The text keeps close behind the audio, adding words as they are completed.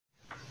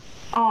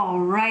All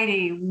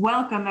righty.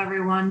 Welcome,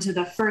 everyone, to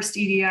the first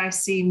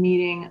EDIC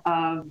meeting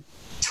of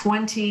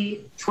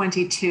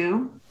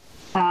 2022.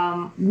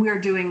 We're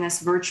doing this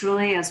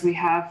virtually, as we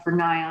have for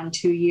nigh on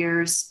 2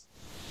 years,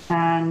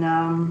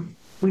 and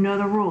we know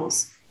the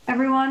rules.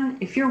 Everyone,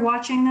 if you're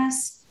watching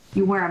this,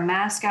 you wear a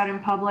mask out in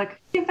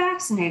public, get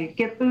vaccinated,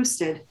 get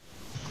boosted.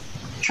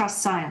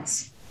 Trust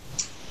science.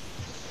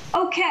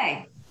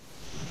 Okay.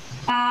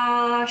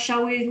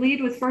 Shall we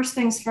lead with first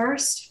things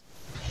first?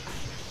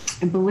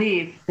 I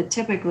believe that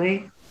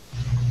typically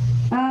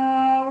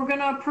we're going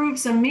to approve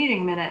some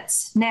meeting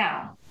minutes.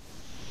 Now,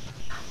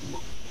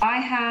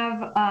 I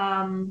have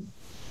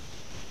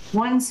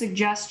one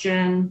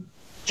suggestion.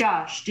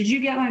 Josh, did you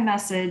get my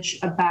message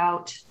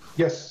about?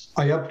 Yes,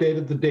 I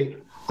updated the date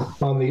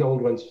on the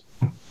old ones.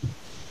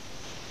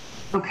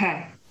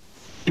 Okay.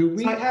 Do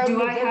I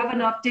have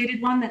an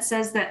updated one that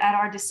says that at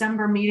our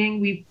December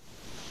meeting, we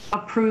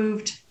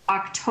approved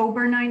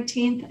October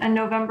 19th and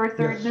November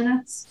 3rd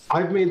minutes?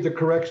 I've made the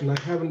correction. I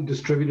haven't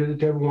distributed it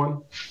to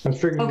everyone. I'm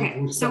figuring.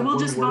 Okay, so we'll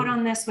just vote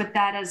on this with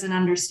that as an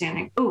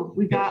understanding. Oh,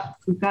 we've got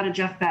a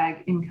Jeff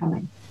bag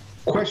incoming.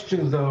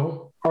 Question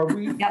though, are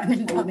we?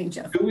 Incoming,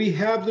 Jeff. Do we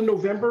have the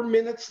November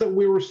minutes that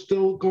we were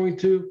still going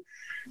to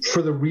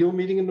for the real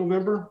meeting in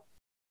November?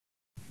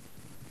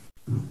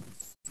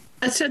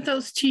 I sent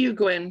those to you,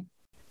 Gwen.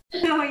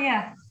 Oh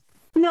yeah.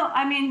 No,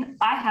 I mean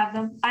I have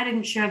them. I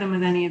didn't share them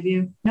with any of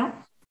you. Nope,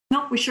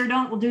 we sure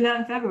don't. We'll do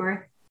that in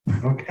February.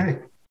 Okay.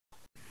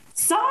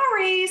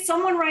 Sorry,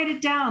 someone write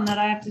it down that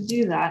I have to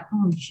do that.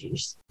 Oh,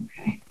 jeez.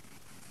 Okay.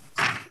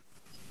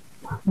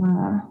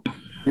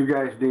 You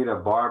guys need a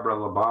Barbara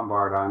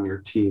LaBombard on your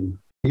team.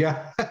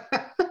 Yeah.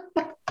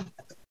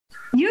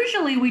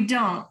 Usually we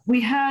don't.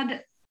 We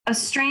had a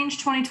strange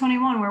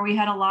 2021 where we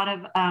had a lot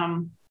of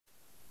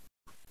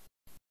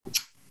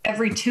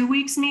every 2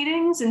 weeks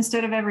meetings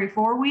instead of every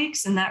 4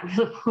 weeks. And that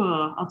really,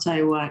 I'll tell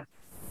you what,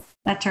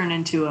 that turned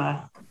into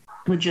a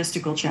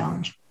logistical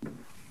challenge.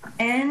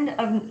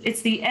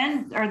 It's the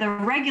end or the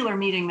regular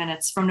meeting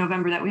minutes from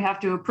November that we have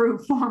to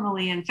approve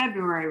formally in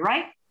February,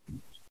 right?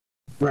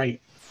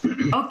 Right.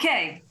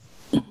 Okay.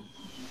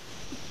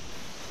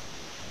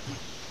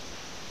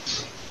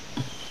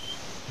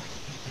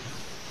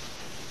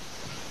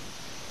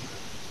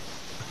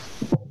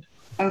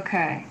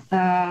 Okay.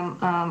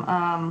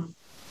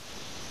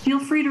 Feel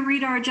free to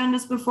read our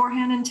agendas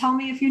beforehand and tell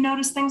me if you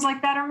notice things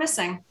like that are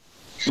missing.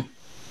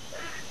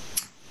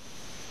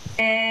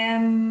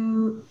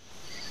 And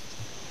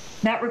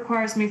that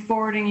requires me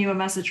forwarding you a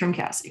message from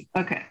Cassie.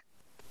 Okay.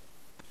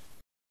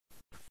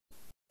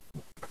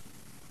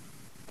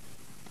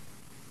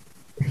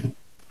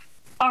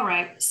 All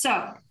right,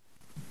 so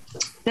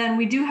then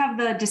we do have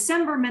the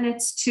December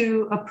minutes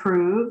to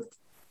approve,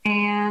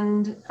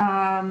 and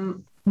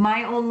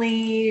my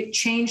only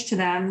change to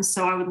them,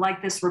 so I would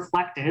like this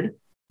reflected,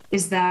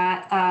 is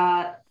that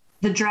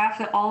the draft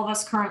that all of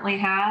us currently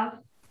have,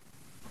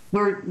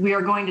 we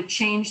are going to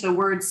change the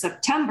word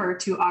September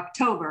to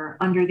October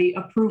under the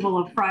approval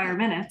of prior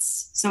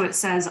minutes. So it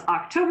says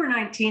October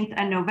 19th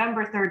and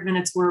November 3rd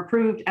minutes were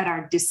approved at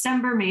our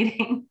December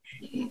meeting.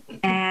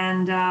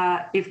 And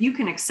if you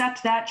can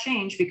accept that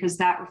change, because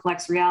that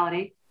reflects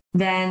reality,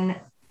 then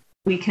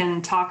we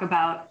can talk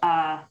about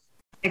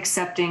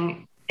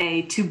accepting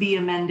a to be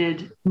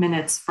amended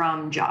minutes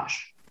from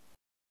Josh.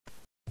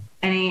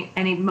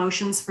 Any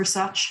motions for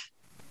such?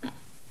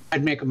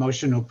 I'd make a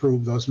motion to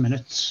approve those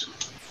minutes.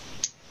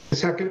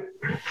 Second.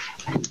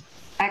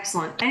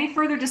 Excellent. Any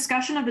further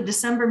discussion of the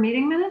December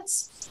meeting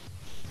minutes?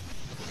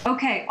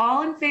 Okay,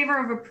 all in favor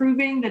of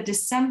approving the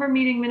December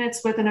meeting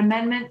minutes with an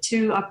amendment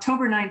to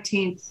October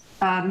 19th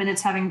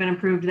minutes having been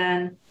approved,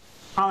 then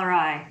holler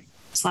aye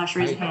 /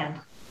 raise a hand.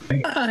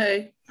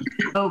 Aye.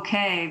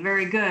 Okay,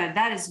 very good.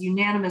 That is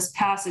unanimous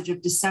passage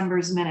of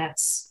December's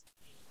minutes.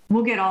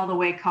 We'll get all the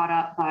way caught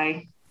up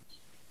by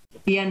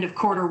the end of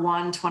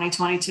Q1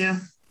 2022.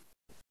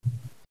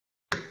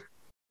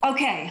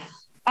 Okay.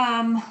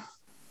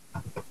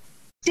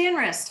 Dan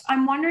Rist,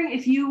 I'm wondering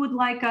if you would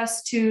like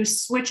us to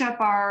switch up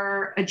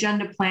our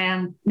agenda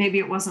plan. Maybe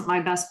it wasn't my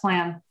best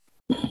plan,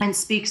 and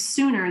speak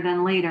sooner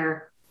than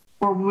later,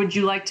 or would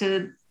you like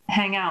to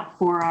hang out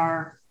for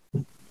our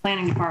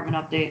planning department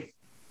update?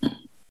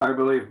 I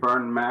believe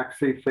Bern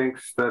Maxey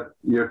thinks that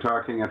you're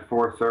talking at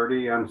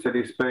 4:30 on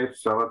City Space,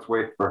 so let's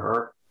wait for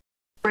her.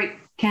 Great,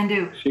 can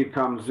do. She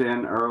comes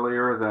in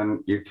earlier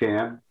than you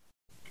can.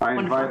 I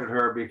invited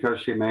her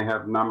because she may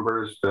have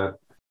numbers that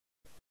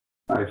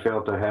I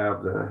fail to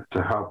have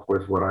to help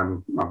with what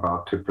I'm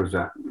about to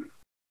present.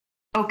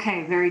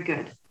 Okay, very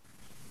good.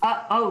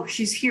 Oh,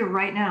 she's here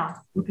right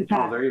now. Look at that.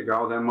 Oh, there you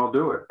go. Then we'll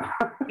do it.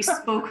 We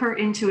spoke her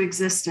into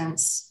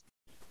existence.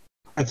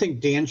 I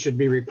think Dan should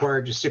be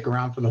required to stick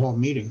around for the whole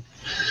meeting.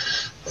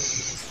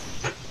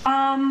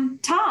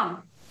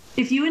 Tom,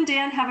 if you and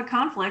Dan have a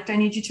conflict, I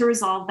need you to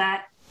resolve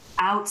that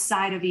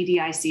outside of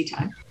EDIC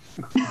time.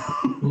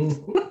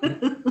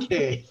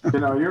 Okay. You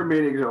know, your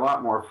meetings are a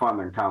lot more fun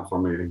than council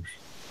meetings.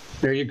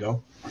 There you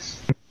go.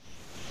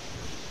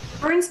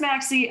 Burns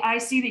Maxey, I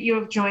see that you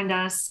have joined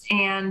us,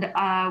 and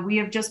we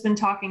have just been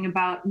talking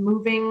about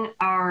moving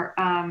our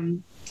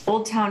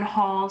Old Town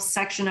Hall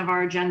section of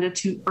our agenda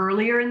to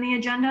earlier in the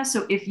agenda.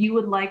 So if you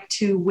would like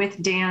to,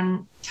 with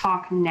Dan,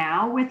 talk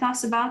now with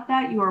us about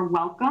that, you are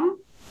welcome.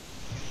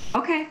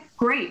 Okay,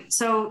 great.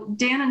 So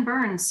Dan and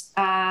Burns,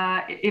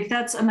 if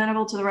that's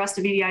amenable to the rest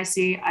of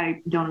EDIC,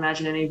 I don't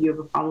imagine any of you have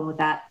a problem with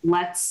that.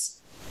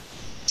 Let's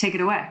take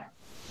it away.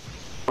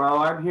 Well,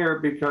 I'm here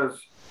because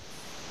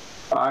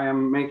I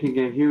am making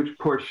a huge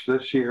push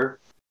this year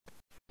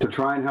to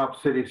try and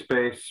help City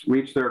Space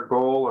reach their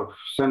goal of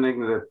sending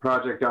the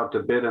project out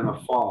to bid in the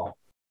fall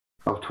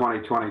of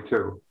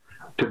 2022.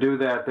 To do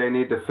that, they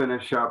need to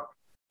finish up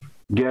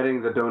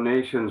getting the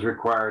donations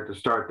required to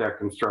start that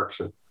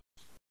construction.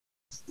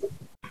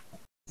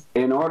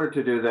 In order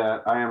to do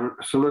that, I am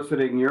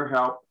soliciting your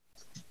help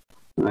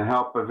and the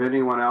help of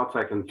anyone else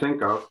I can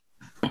think of.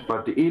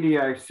 But the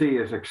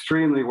EDIC is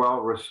extremely well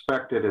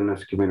respected in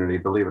this community,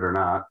 believe it or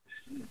not.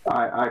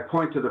 I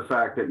point to the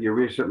fact that you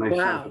recently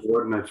sent an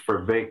ordinance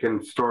for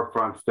vacant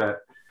storefronts that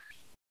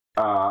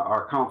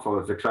our council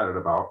is excited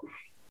about.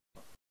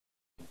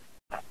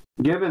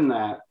 Given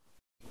that,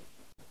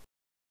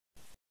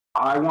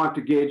 I want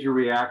to gauge your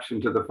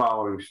reaction to the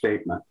following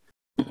statement.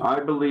 I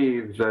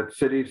believe that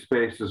City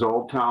Space's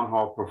Old Town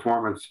Hall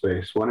performance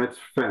space, when it's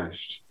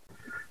finished,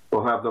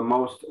 will have the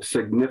most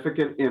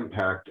significant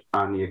impact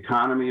on the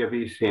economy of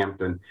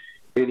Easthampton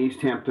in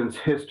Easthampton's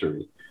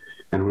history.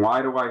 And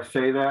why do I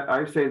say that?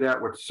 I say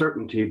that with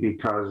certainty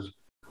because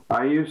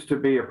I used to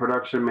be a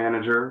production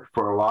manager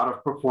for a lot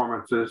of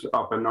performances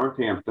up in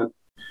Northampton.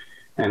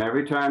 And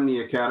every time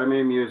the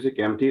Academy of Music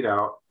emptied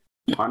out,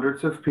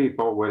 hundreds of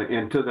people went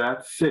into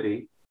that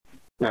city,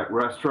 at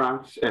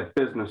restaurants, at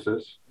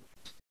businesses,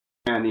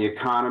 and the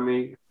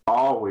economy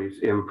always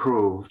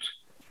improved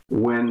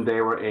when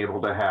they were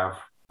able to have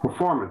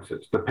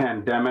performances. The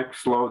pandemic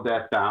slowed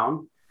that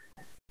down,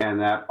 and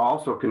that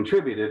also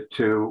contributed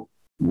to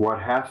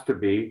what has to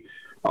be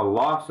a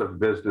loss of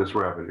business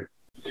revenue.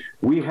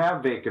 We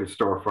have vacant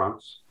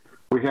storefronts.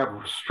 We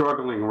have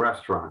struggling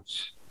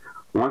restaurants.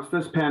 Once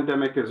this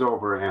pandemic is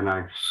over, and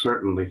I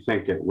certainly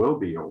think it will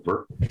be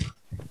over,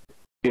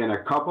 in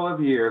a couple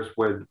of years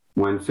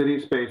when City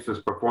Space's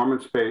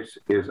performance space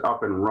is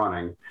up and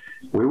running,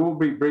 we will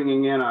be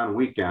bringing in on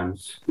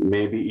weekends,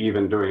 maybe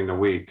even during the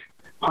week,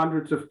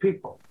 hundreds of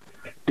people.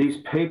 These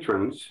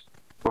patrons,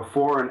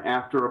 before and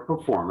after a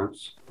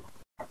performance,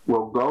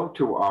 will go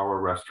to our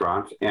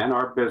restaurants and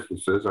our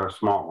businesses, our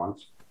small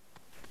ones,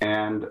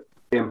 and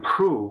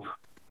improve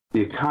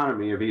the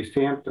economy of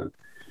Easthampton.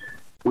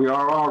 We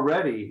are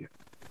already,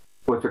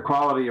 with the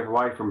quality of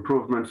life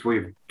improvements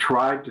we've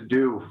tried to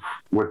do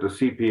with the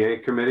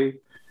CPA committee,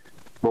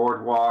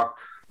 boardwalk,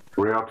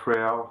 rail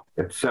trail,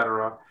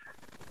 etc.,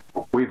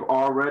 we've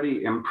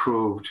already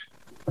improved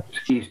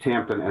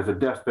Easthampton as a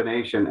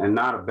destination and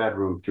not a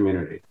bedroom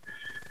community.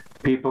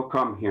 People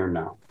come here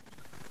now.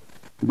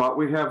 But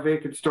we have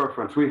vacant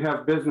storefronts. We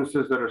have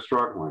businesses that are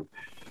struggling.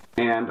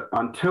 And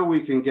until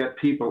we can get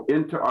people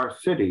into our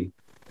city,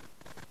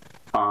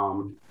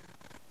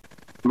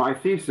 my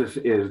thesis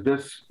is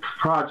this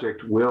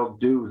project will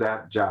do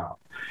that job.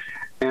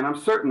 And I'm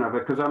certain of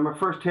it because I'm a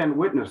firsthand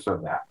witness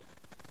of that,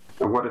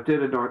 of what it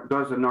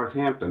does in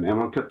Northampton and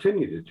will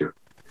continue to do.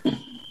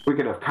 We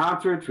could have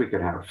concerts, we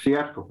could have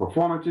theatrical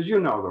performances, you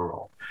know the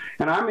role.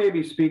 And I may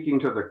be speaking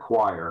to the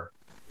choir,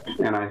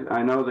 and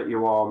I know that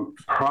you all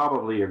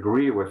probably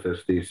agree with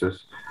this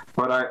thesis,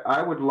 but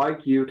I would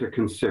like you to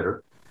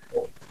consider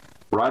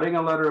writing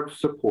a letter of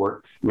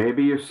support.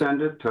 Maybe you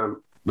send it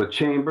to the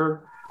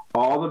chamber,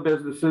 all the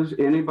businesses,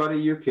 anybody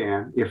you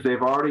can. If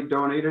they've already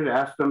donated,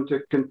 ask them to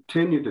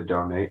continue to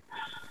donate,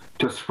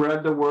 to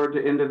spread the word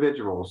to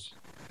individuals.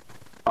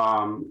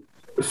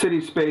 City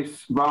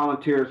Space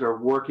volunteers are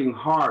working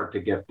hard to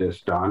get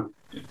this done,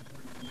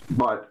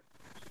 but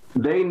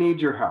they need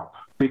your help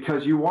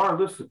because you are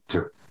listened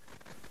to.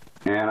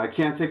 And I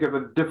can't think of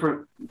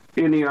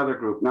any other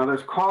group. Now,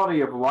 there's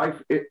quality of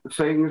life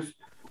things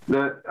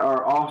that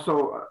are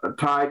also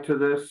tied to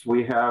this.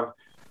 We don't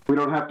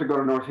have to go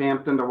to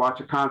Northampton to watch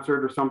a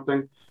concert or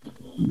something,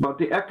 but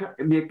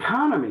the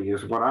economy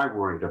is what I'm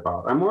worried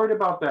about. I'm worried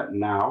about that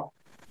now.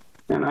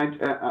 And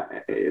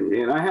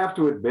I have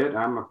to admit,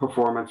 I'm a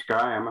performance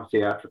guy, I'm a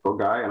theatrical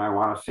guy, and I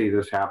want to see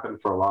this happen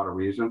for a lot of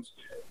reasons.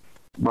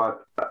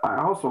 But I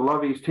also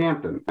love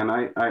Easthampton, and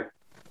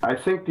I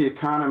think the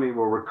economy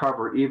will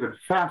recover even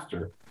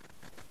faster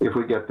if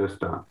we get this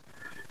done.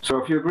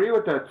 So if you agree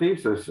with that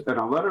thesis, and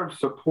a letter of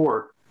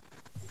support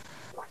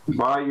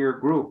by your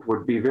group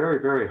would be very,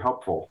 very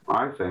helpful,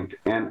 I think.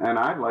 And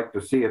I'd like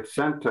to see it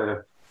sent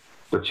to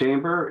the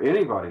chamber,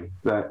 anybody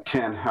that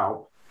can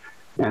help,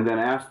 and then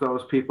ask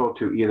those people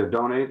to either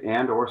donate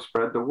and or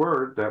spread the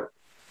word that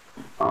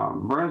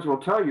Burns will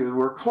tell you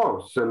we're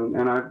close.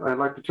 And I'd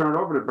like to turn it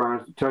over to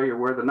Burns to tell you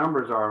where the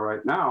numbers are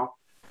right now.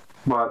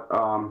 But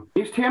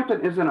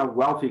Easthampton isn't a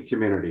wealthy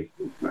community.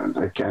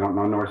 I don't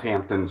know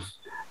Northampton's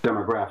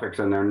demographics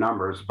and their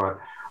numbers, but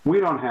we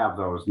don't have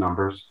those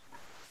numbers.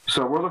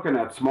 So we're looking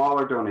at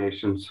smaller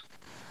donations.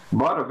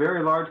 but a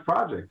very large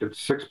project. It's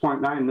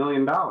 $6.9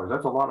 million.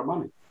 That's a lot of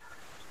money.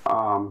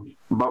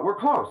 But we're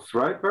close,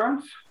 right,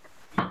 Burns?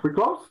 We're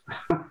close?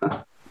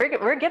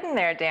 We're getting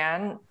there,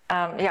 Dan.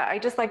 Yeah, I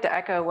just like to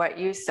echo what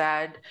you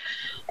said.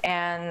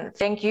 And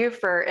thank you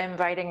for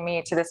inviting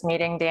me to this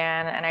meeting,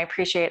 Dan. And I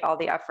appreciate all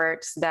the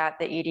efforts that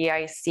the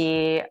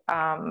EDIC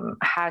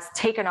has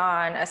taken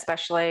on,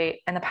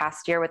 especially in the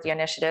past year with the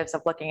initiatives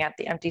of looking at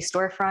the empty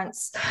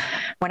storefronts.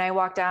 When I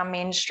walk down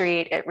Main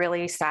Street, it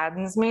really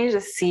saddens me to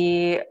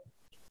see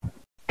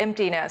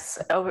emptiness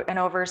in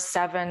over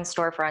 7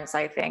 storefronts,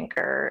 I think,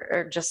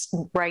 or just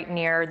right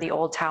near the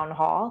old town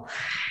hall.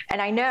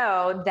 And I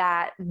know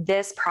that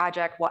this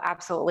project will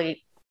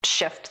absolutely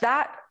shift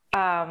that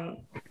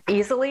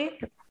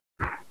easily.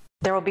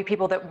 There will be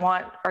people that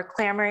are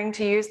clamoring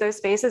to use those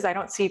spaces. I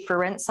don't see for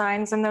rent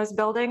signs in those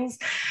buildings,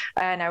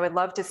 and I would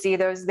love to see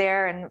those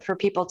there and for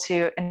people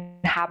to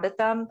inhabit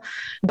them.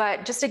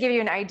 But just to give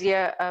you an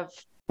idea of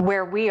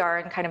where we are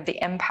and kind of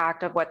the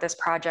impact of what this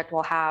project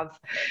will have.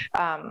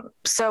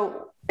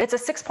 So it's a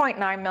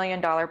 $6.9 million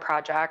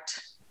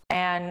project,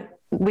 and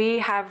we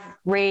have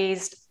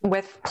raised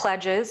with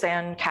pledges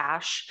and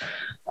cash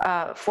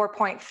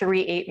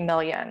 $4.38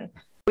 million.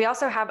 We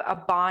also have a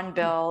bond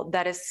bill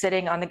that is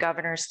sitting on the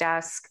governor's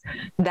desk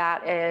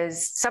that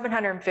is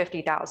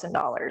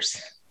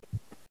 $750,000.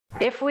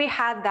 If we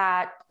had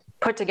that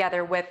put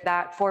together with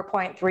that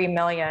 $4.3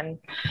 million,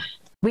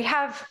 we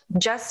have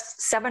just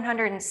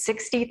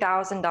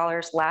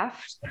 $760,000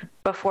 left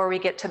before we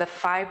get to the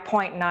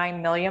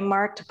 $5.9 million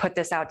mark to put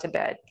this out to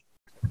bid.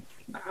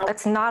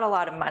 That's not a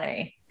lot of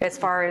money as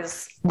far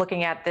as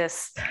looking at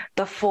this,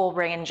 the full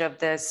range of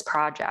this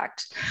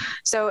project.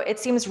 So it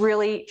seems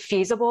really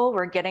feasible.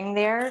 We're getting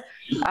there.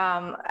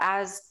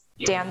 As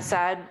Dan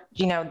said,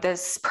 you know,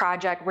 this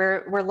project,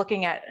 we're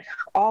looking at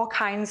all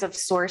kinds of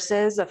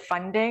sources of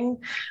funding.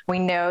 We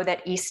know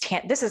that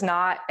Easthampton, this is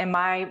not in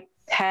my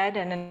head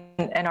and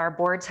in our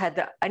board's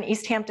head, an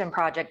Easthampton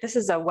project. This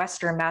is a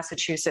Western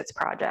Massachusetts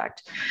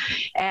project.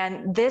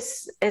 And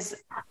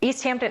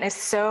Easthampton is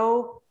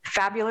so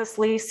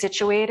fabulously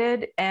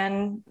situated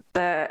in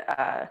the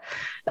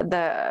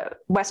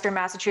Western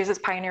Massachusetts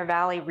Pioneer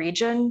Valley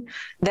region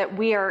that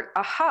we are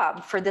a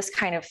hub for this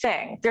kind of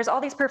thing. There's all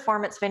these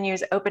performance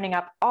venues opening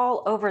up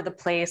all over the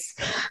place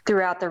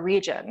throughout the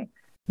region.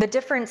 The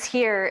difference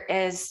here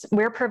is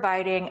we're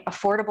providing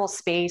affordable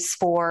space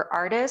for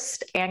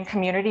artists and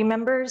community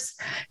members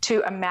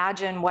to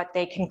imagine what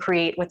they can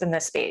create within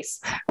the space,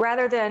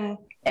 rather than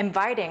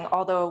inviting,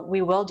 although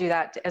we will do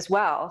that as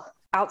well,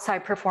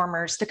 outside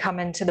performers to come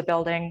into the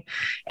building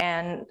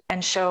and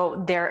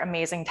show their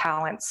amazing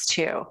talents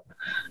too.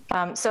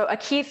 So a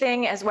key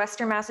thing as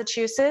Western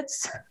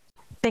Massachusetts,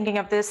 thinking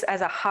of this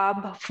as a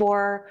hub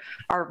for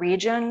our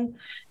region,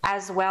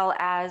 as well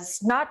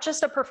as not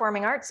just a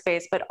performing arts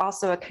space, but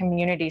also a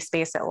community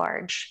space at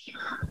large.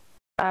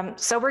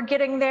 So we're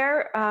getting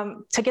there.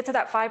 To get to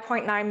that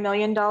 $5.9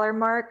 million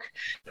mark,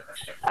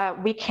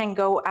 we can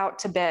go out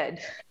to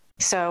bid.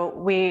 So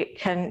we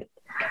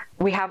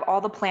have all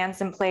the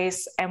plans in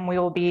place and we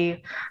will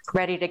be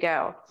ready to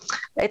go.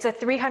 It's a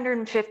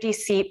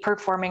 350-seat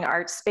performing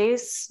arts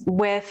space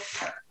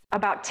with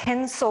about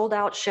 10 sold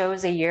out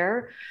shows a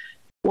year.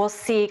 We'll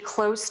see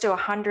close to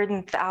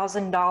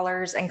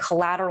 $100,000 in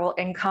collateral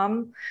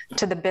income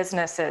to the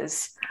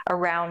businesses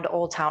around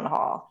Old Town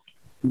Hall.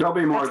 There'll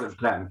be more than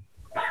 10.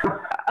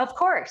 Of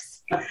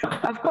course,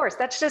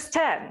 that's just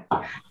 10.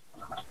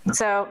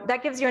 So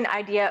that gives you an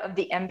idea of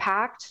the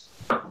impact.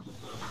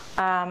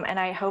 And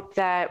I hope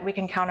that we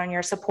can count on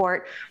your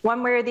support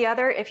one way or the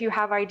other. If you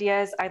have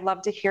ideas, I'd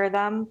love to hear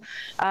them.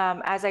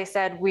 As I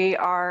said, we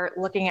are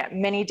looking at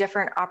many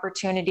different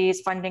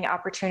opportunities, funding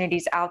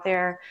opportunities out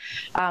there,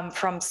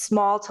 from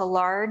small to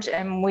large,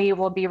 and we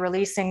will be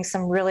releasing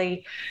some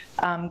really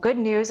good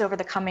news over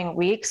the coming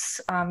weeks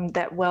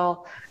that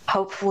will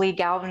hopefully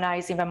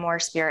galvanize even more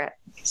spirit.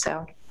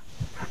 So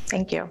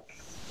thank you.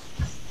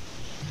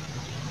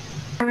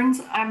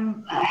 Burns,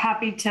 I'm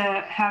happy to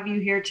have you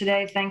here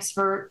today. Thanks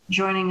for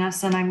joining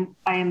us. And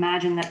I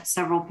imagine that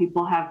several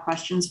people have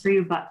questions for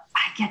you, but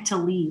I get to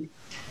lead.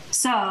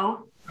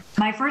 So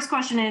my first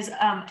question is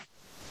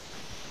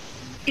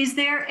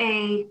there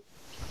a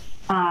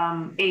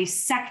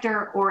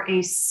sector or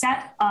a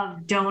set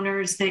of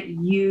donors that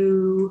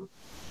you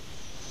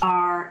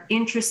are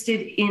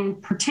interested in,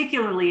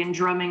 particularly in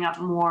drumming up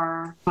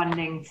more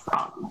funding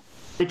from,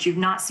 that you've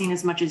not seen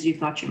as much as you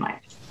thought you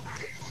might?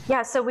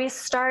 Yeah, so we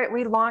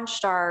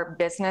launched our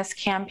business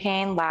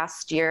campaign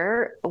last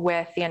year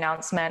with the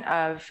announcement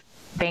of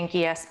Bank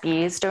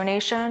ESB's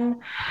donation,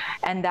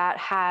 and that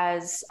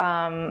has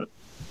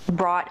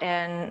brought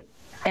in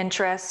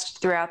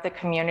interest throughout the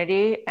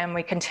community, and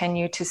we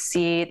continue to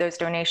see those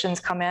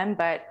donations come in.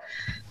 But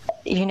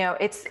you know,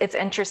 it's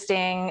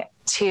interesting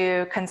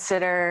to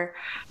consider,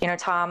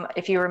 Tom,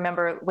 if you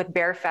remember with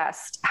Bear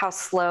Fest, how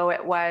slow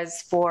it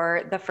was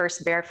for the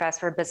first Bear Fest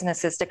for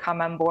businesses to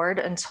come on board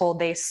until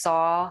they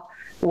saw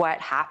what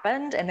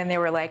happened. And then they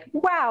were like,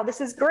 wow,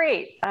 this is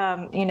great.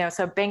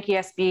 So Bank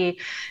ESB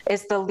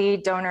is the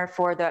lead donor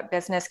for the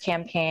business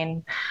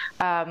campaign.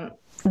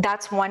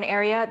 That's one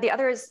area. The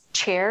other is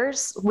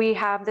chairs. We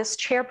have this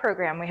chair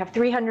program. We have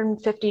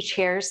 350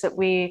 chairs that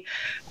we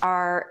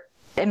are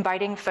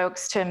inviting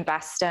folks to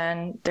invest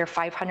in. They're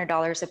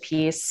 $500 a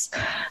piece.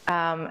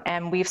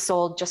 And we've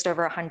sold just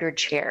over 100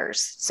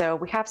 chairs. So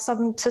we have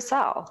some to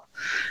sell.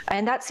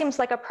 And that seems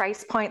like a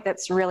price point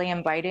that's really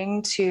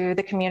inviting to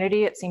the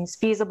community. It seems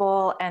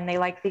feasible, and they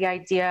like the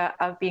idea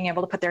of being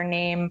able to put their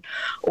name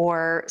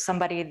or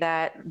somebody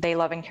that they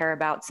love and care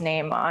about's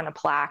name on a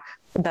plaque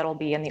that'll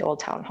be in the Old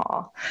Town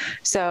Hall.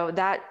 So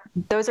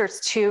those are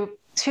two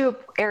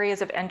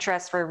areas of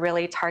interest we're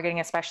really targeting,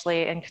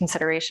 especially in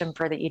consideration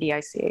for the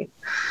EDIC.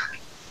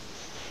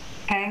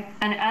 Okay,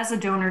 and as a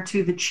donor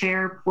to the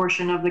chair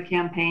portion of the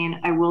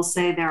campaign, I will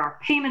say there are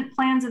payment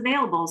plans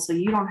available, so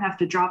you don't have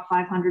to drop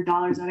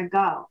 $500 at a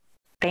go.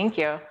 Thank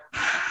you.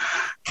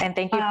 And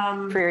thank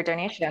you for your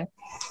donation.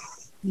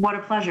 What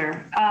a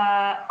pleasure.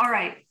 All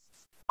right,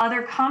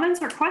 other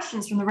comments or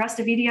questions from the rest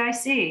of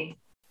EDIC?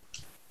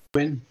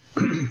 Gwen?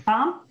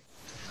 Tom?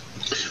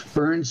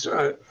 Burns,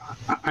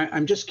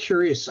 I'm just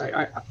curious.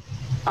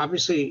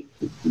 Obviously,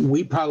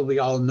 we probably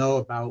all know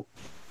about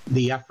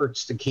the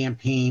efforts to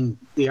campaign,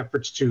 the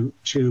efforts to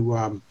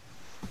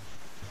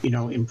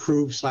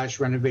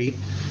improve/renovate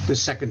the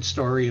second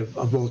story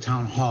of Old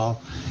Town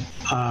Hall.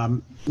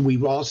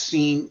 We've all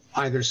seen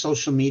either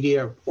social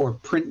media or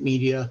print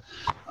media,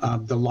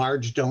 the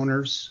large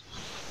donors.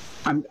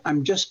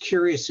 I'm just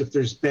curious if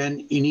there's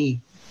been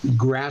any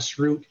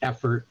grassroots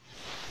effort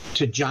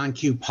to John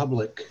Q.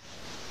 Public.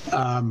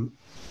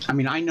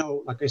 I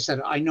know, like I said,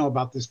 I know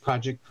about this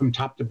project from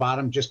top to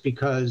bottom just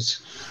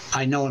because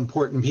I know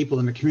important people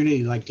in the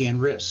community like Dan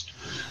Rist.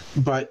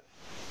 But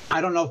I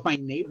don't know if my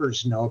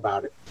neighbors know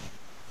about it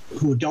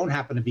who don't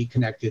happen to be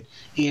connected.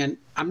 And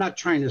I'm not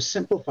trying to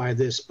simplify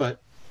this, but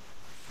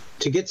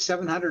to get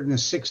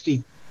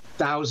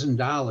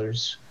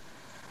 $760,000,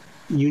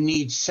 you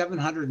need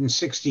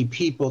 760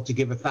 people to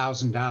give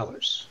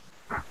 $1,000,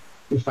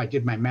 if I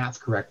did my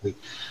math correctly.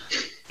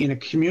 In a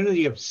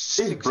community of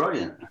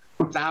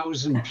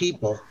 6,000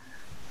 people,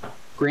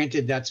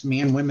 granted that's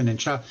man, women, and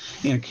child,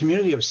 in a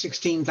community of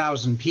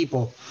 16,000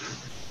 people,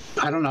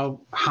 I don't know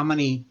how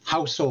many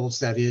households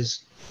that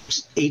is,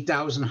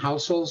 8,000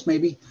 households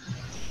maybe?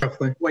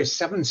 Roughly. Boy,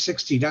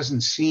 760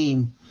 doesn't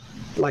seem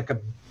like a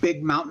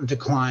big mountain to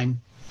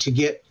climb to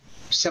get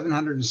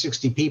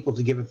 760 people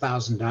to give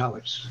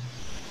 $1,000.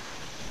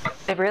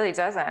 It really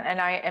doesn't.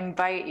 And I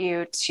invite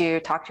you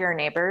to talk to your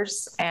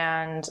neighbors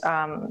and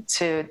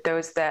to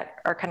those that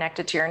are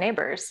connected to your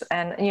neighbors.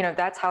 And,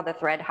 that's how the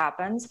thread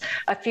happens.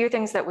 A few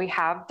things that we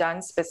have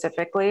done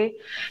specifically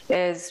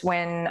is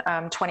when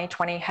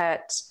 2020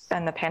 hit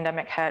and the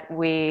pandemic hit,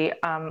 we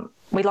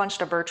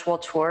launched a virtual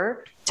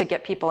tour to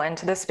get people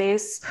into the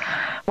space.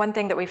 One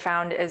thing that we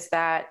found is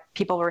that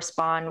people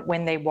respond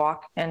when they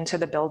walk into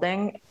the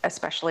building,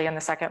 especially in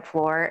the second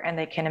floor, and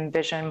they can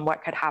envision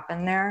what could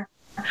happen there.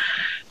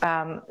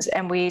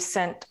 And we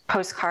sent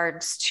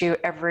postcards to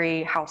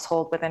every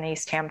household within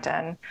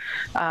Easthampton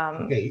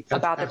about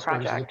the project. What I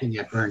was looking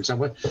at, Burns.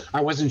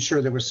 I wasn't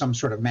sure there was some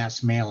sort of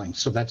mass mailing,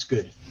 so that's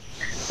good.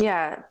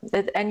 Yeah,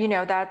 and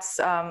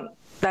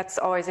that's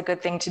always a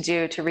good thing to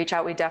do, to reach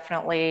out. We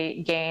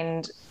definitely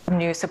gained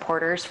new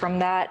supporters from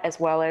that, as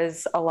well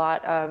as a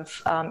lot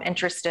of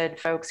interested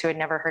folks who had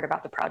never heard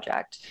about the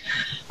project.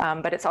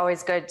 But it's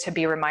always good to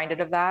be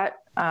reminded of that.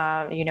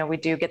 We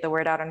do get the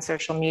word out on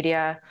social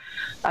media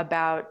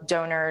about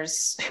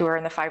donors who are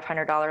in the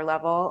 $500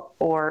 level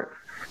or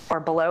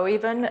below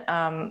even.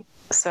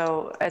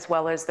 So as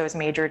well as those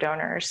major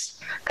donors,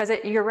 because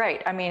you're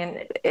right. I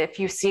mean, if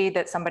you see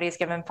that somebody's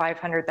given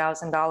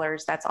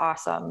 $500,000, that's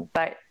awesome,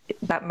 but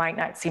that might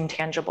not seem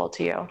tangible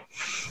to you.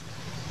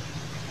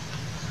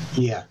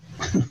 Yeah.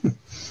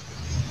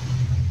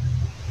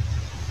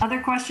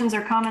 Other questions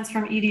or comments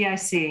from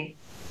EDIC?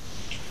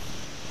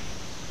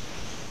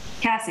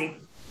 Cassie,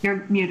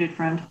 you're muted,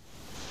 friend.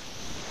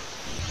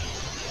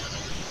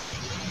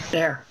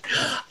 There.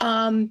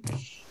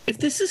 If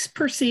this is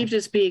perceived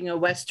as being a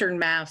Western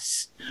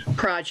Mass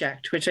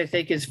project, which I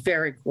think is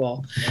very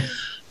cool,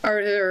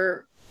 are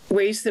there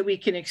ways that we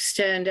can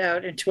extend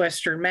out into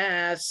Western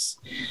Mass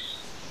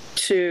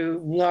to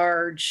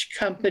large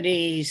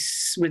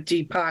companies with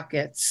deep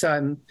pockets?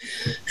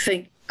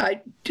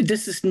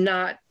 This is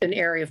not an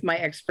area of my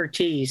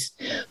expertise,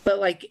 but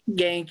like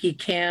Yankee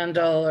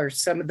Candle or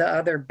some of the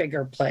other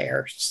bigger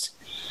players.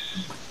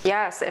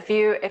 Yes, if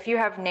you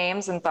have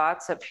names and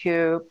thoughts of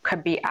who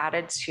could be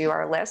added to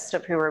our list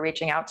of who we're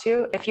reaching out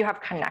to, if you have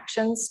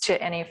connections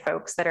to any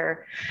folks that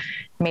are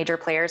major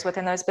players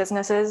within those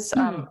businesses,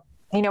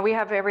 we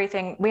have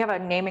everything. We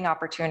have naming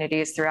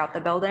opportunities throughout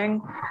the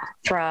building,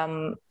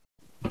 from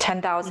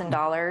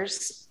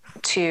 $10,000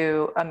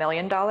 to $1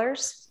 million,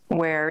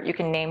 where you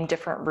can name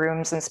different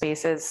rooms and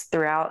spaces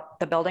throughout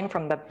the building,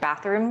 from the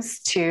bathrooms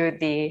to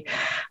the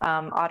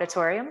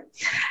auditorium.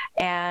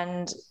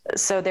 And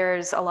so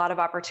there's a lot of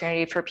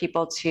opportunity for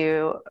people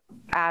to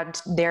add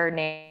their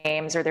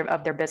names or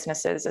of their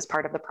businesses as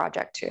part of the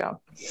project too.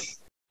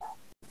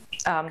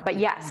 But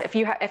yes, if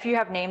you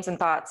have names and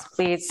thoughts,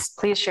 please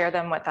share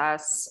them with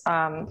us.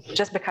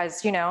 Just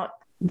because, you know,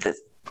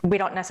 we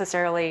don't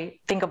necessarily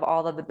think of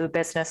all of the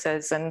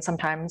businesses, and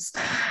sometimes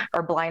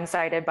are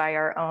blindsided by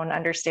our own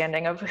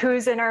understanding of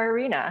who's in our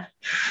arena.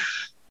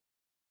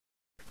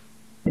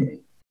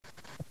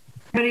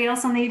 Anybody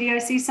else on the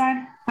EDIC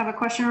side have a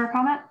question or a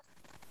comment?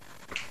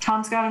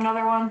 Tom's got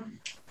another one.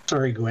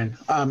 Sorry, Gwen.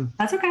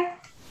 That's okay.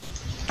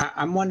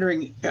 I'm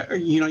wondering,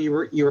 you know,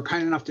 you were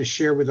kind enough to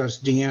share with us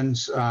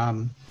Dan's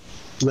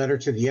letter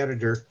to the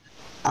editor.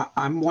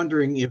 I'm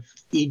wondering if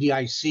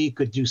EDIC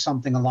could do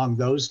something along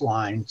those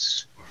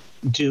lines,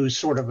 do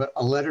sort of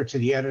a letter to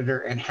the editor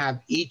and have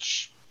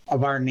each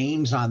of our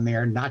names on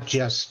there, not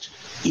just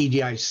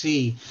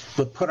EDIC,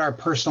 but put our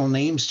personal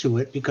names to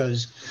it,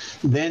 because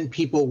then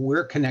people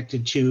we're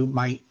connected to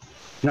might,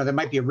 you know, there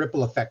might be a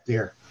ripple effect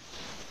there.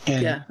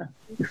 And yeah,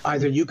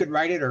 either you could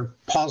write it, or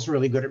Paul's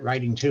really good at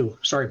writing too.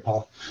 Sorry,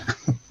 Paul.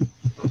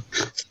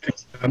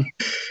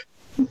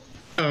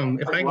 Why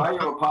are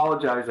you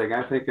apologizing?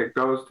 I think it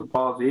goes to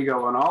Paul's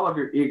ego and all of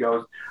your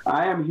egos.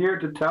 I am here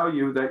to tell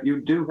you that you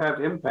do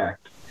have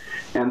impact.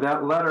 And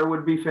that letter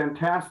would be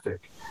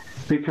fantastic,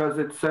 because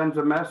it sends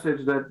a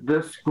message that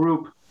this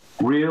group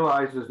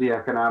realizes the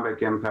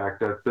economic impact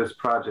that this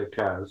project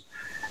has.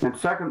 And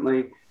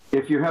secondly,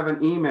 if you have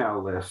an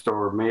email list,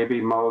 or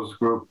maybe Mo's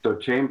group, the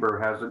chamber,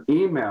 has an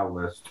email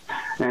list,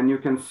 and you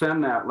can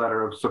send that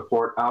letter of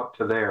support out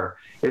to there,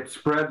 it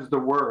spreads the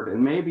word.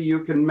 And maybe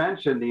you can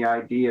mention the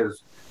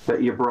ideas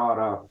that you brought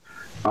up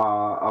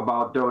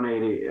about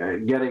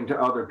donating, getting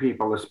to other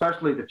people,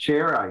 especially the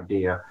chair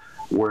idea,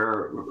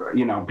 where,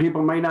 you know,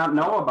 people may not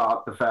know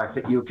about the fact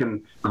that you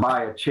can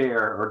buy a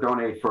chair or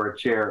donate for a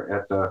chair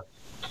at the,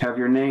 have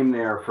your name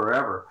there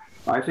forever.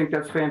 I think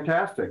that's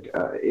fantastic.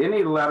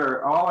 Any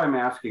letter, all I'm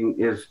asking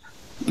is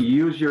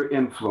use your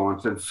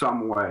influence in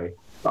some way.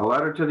 A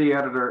letter to the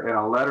editor and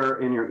a letter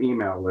in your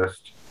email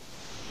list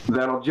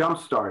that'll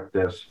jumpstart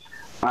this.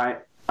 I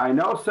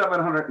know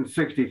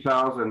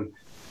 760,000,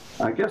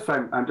 I guess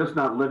I'm just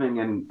not living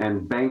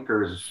in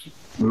bankers'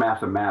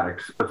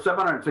 mathematics, but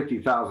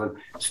 760,000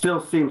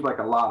 still seems like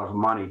a lot of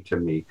money to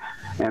me.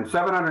 And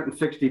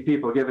 760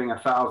 people giving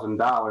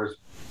 $1,000,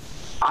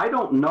 I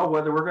don't know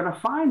whether we're going to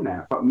find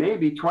that, but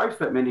maybe twice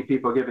that many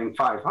people giving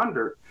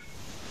 500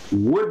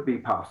 would be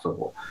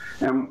possible.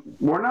 And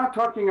we're not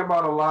talking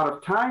about a lot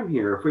of time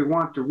here. If we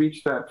want to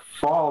reach that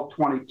fall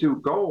 22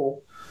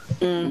 goal,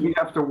 we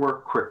have to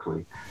work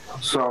quickly.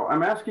 So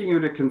I'm asking you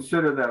to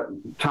consider that,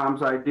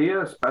 Tom's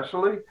idea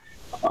especially,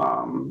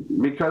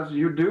 because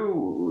you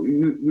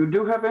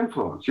do have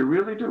influence. You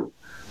really do.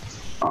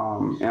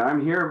 And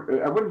I'm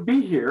here. I wouldn't be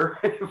here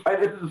if I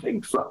didn't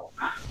think so.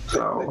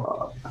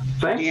 So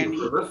thank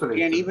you for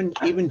listening. And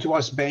even to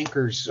us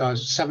bankers,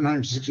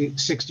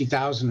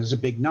 760,000 is a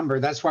big number.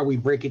 That's why we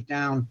break it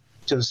down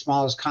to the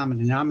smallest common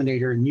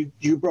denominator. And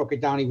you broke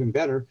it down even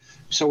better.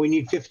 So we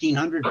need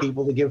 1,500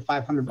 people to give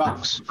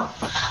 $500.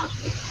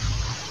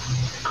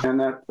 And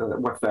that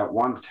what's that,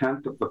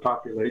 1/10 of the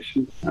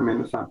population? I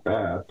mean, it's not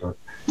bad, but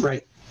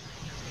right.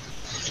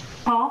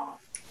 Paul?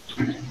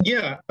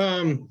 Yeah,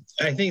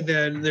 I think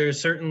that there's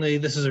certainly,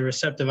 this is a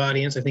receptive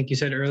audience. I think you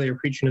said earlier,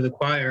 preaching to the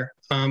choir.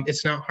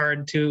 It's not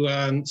hard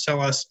to sell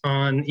us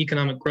on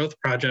economic growth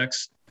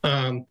projects.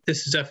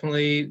 This is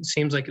definitely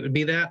seems like it would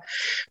be that.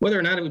 Whether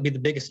or not it would be the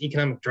biggest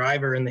economic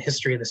driver in the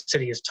history of the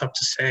city is tough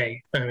to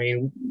say. I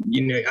mean,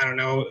 you know, I don't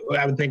know.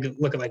 I would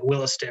look at like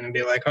Williston and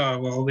be like, oh,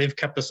 well, they've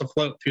kept us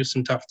afloat through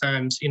some tough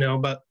times, you know,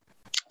 but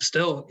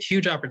still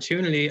huge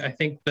opportunity. I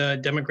think the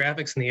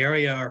demographics in the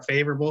area are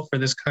favorable for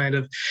this kind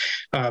of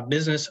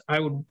business.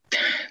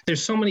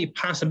 There's so many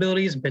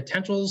possibilities and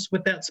potentials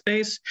with that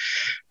space.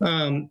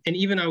 And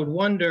even I would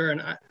wonder,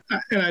 and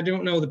I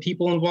don't know the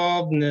people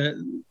involved,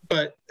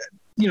 but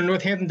you know,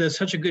 Northampton does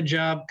such a good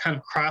job kind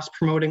of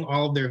cross-promoting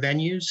all of their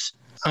venues.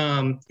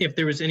 If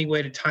there was any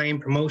way to tie in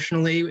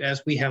promotionally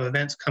as we have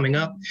events coming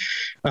up.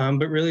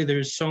 But really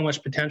there's so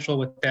much potential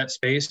with that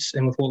space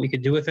and with what we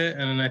could do with it.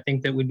 And I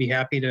think that we'd be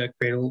happy to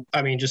create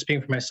just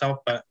speaking for myself,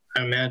 but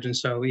I imagine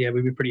so. Yeah,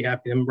 we'd be pretty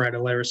happy to write a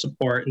letter of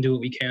support and do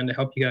what we can to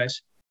help you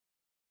guys.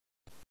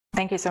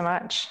 Thank you so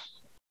much.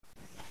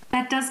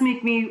 That does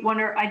make me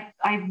wonder. I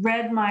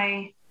read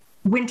my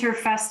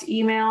Winterfest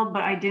email,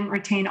 but I didn't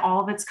retain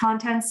all of its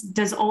contents.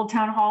 Does Old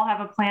Town Hall have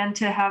a plan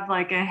to have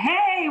like a,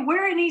 hey,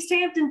 we're in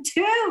Easthampton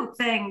too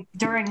thing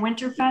during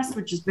Winterfest,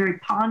 which is very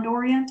pond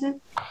oriented?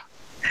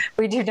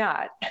 We do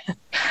not.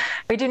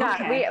 We do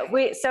not. Okay.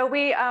 We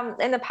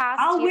in the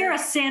past. I'll wear a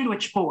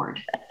sandwich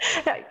board.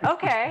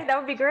 Okay, that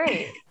would be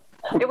great.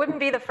 It wouldn't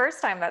be the first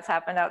time that's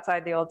happened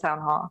outside the Old Town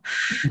Hall.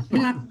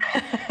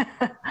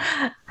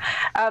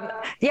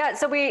 Yeah,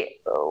 so we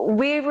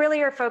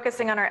really are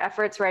focusing on our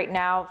efforts right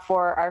now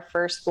for our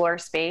first floor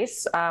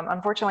space.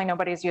 Unfortunately,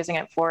 nobody's using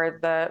it for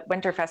the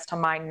Winterfest to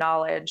my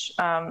knowledge.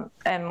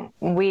 And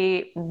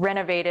we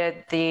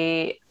renovated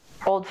the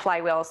old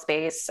flywheel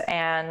space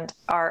and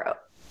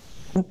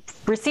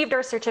received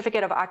our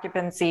certificate of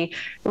occupancy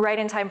right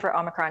in time for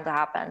Omicron to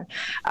happen.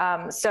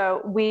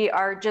 So we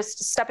are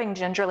just stepping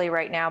gingerly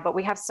right now, but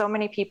we have so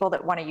many people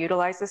that want to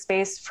utilize the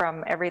space,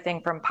 from everything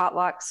from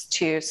potlucks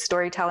to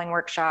storytelling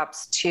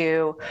workshops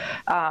to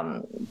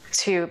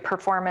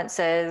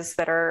performances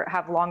that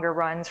have longer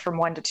runs from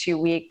 1 to 2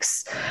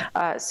 weeks.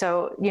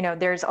 So,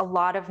 there's a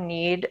lot of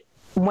need.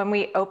 When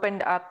we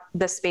opened up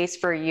the space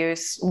for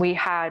use, we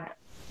had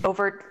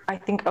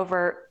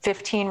over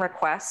 15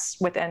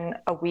 requests within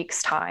a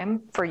week's time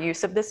for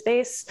use of the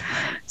space.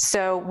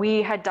 So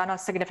we had done a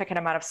significant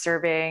amount of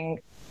surveying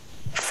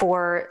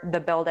for the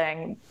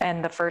building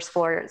and the first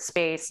floor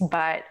space,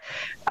 but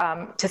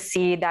to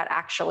see that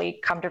actually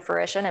come to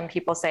fruition and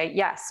people say,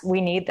 yes,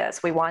 we need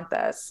this, we want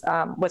this,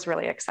 was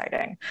really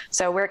exciting.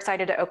 So we're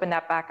excited to open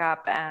that back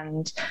up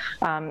and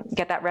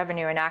get that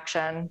revenue in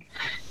action,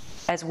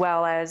 as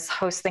well as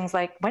host things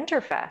like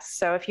Winterfest.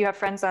 So if you have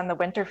friends on the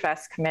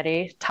Winterfest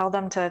committee, tell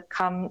them to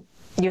come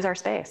use our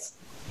space.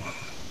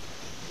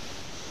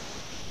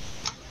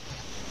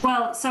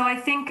 Well, so I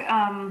think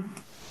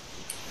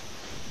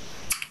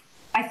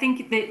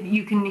that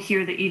you can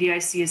hear that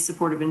EDIC is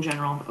supportive in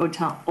general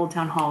of Old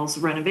Town Hall's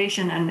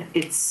renovation and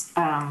its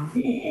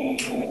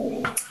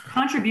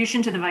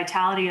contribution to the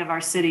vitality of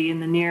our city in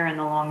the near and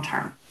the long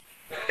term.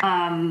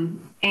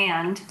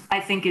 And I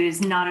think it is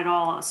not at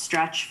all a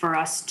stretch for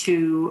us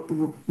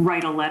to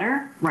write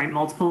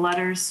multiple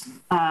letters,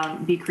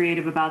 be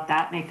creative about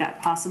that, make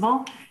that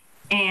possible.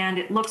 And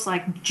it looks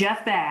like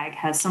Jeff Bagg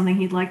has something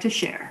he'd like to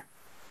share.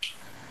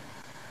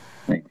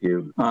 Thank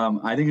you.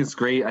 I think it's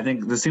great. I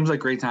think this seems like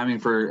great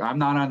timing I'm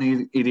not on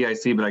the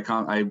EDIC, but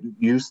I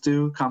used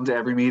to come to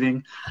every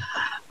meeting.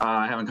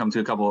 I haven't come to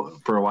a couple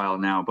for a while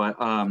now, but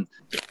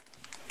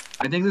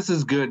I think this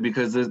is good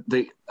because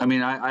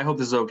I hope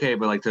this is okay,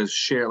 but like to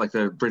share, like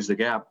to bridge the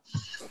gap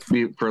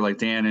for like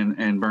Dan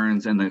and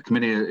Burns and the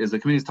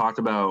committee's talked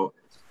about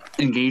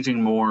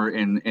engaging more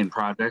in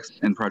projects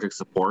and project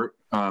support.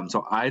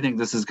 So I think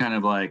this is kind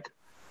of like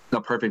a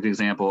perfect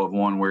example of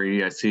one where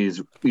EDIC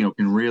is,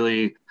 can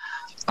really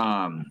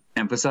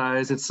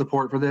emphasize its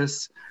support for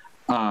this.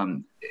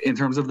 In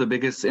terms of the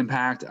biggest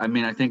impact,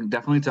 I think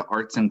definitely to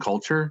arts and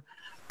culture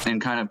and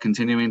kind of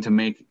continuing to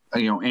make,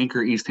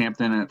 anchor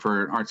Easthampton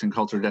for an arts and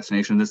culture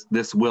destination.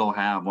 This will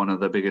have one of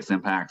the biggest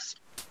impacts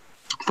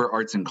for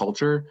arts and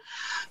culture.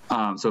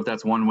 So if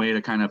that's one way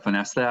to kind of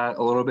finesse that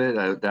a little bit,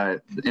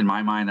 that in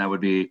my mind, that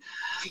would be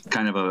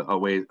kind of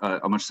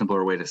a much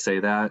simpler way to say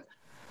that.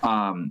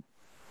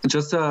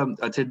 Just a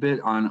tidbit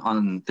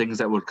on things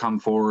that would come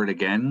forward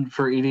again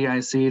for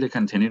EDIC to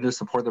continue to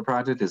support the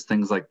project is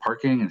things like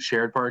parking and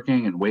shared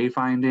parking and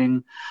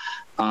wayfinding.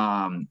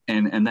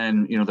 And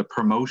then, the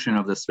promotion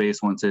of the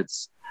space once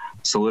it's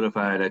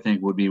solidified, I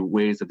think would be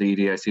ways that the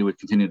EDIC would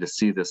continue to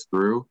see this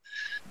through.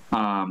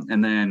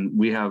 And then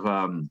we have,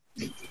 on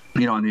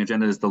the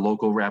agenda is the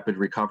local rapid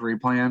recovery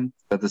plan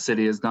that the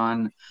city has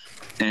done.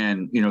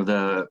 And,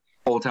 the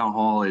Old Town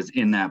Hall is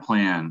in that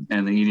plan,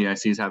 and the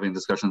EDIC is having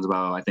discussions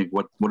about, I think,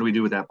 what do we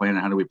do with that plan and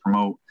how do we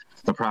promote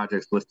the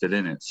projects listed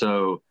in it.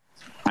 So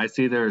I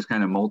see there's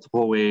kind of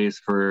multiple ways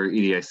for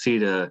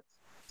EDIC to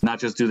not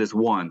just do this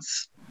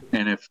once.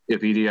 And if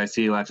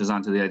EDIC latches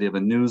onto the idea of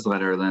a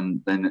newsletter,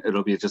 then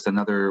it'll be just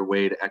another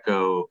way to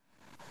echo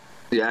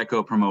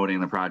promoting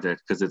the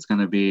project, because it's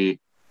going to be,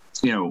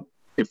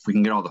 if we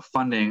can get all the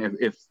funding,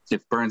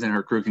 if Burns and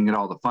her crew can get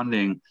all the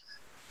funding,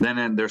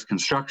 then there's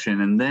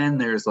construction, and then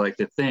there's like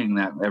the thing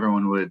that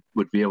everyone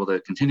would be able to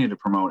continue to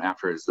promote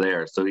after it's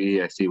there. So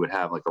EDIC would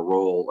have like a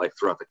role like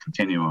throughout the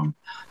continuum.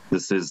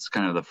 This is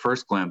kind of the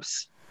first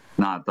glimpse,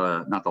 not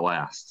the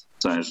last.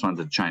 So I just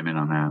wanted to chime in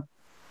on that.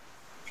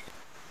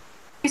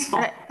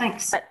 Useful.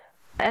 Thanks.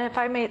 And if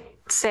I may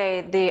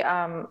say,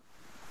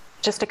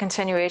 just a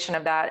continuation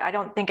of that, I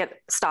don't think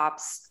it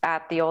stops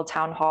at the Old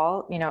Town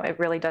Hall. It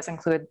really does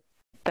include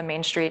the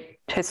Main Street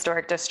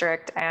Historic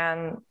District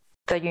and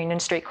the Union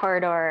Street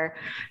corridor,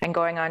 and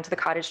going on to the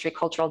Cottage Street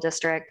Cultural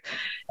District.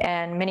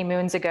 And many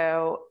moons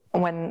ago,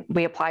 when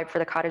we applied for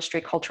the Cottage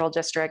Street Cultural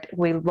District,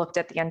 we looked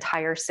at the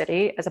entire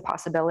city as a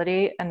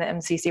possibility, and the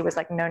MCC was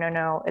like,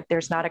 no,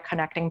 there's not a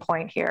connecting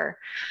point here.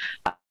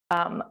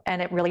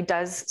 And it really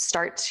does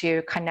start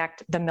to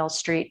connect the Mill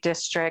Street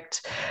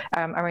District,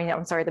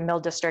 the Mill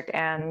District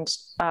and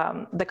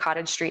the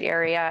Cottage Street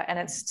area. And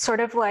it's sort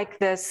of like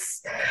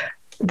this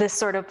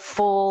sort of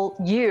full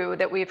U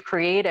that we've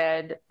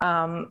created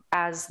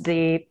as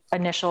the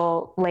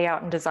initial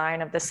layout and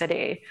design of the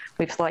city.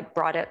 We've like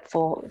brought it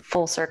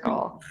full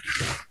circle.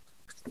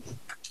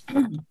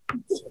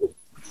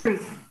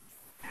 Truth.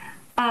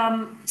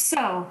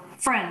 So,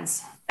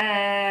 friends,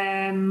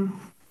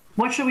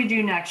 what should we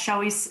do next?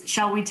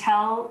 Shall we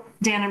tell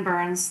Dan and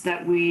Burns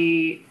that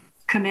we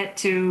commit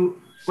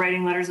to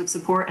writing letters of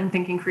support and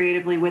thinking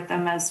creatively with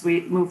them as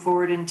we move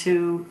forward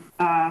into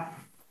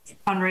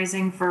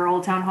fundraising for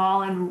Old Town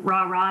Hall and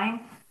rah-rahing?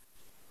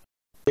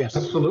 Yes,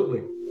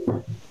 absolutely.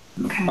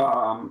 Okay.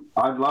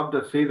 I'd love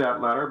to see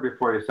that letter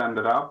before you send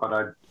it out,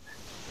 but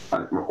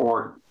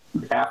or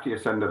after you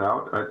send it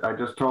out. I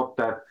just hope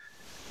that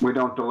we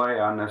don't delay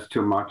on this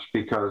too much,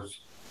 because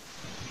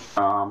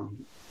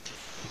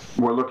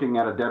we're looking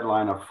at a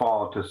deadline of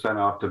fall to send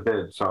out to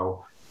bid.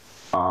 So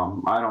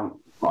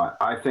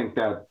I think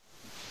that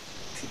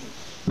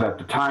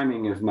the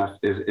timing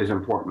is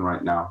important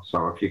right now.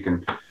 So if you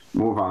can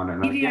move on.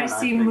 And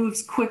EDIC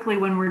moves quickly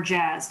when we're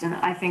jazzed, and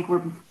I think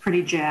we're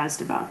pretty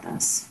jazzed about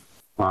this.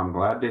 I'm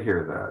glad to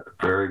hear that.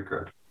 Very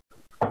good.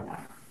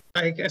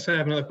 I guess I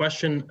have another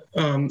question.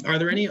 Are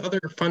there any other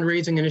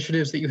fundraising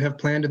initiatives that you have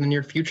planned in the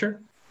near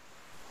future?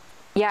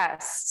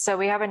 Yes, so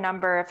we have a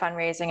number of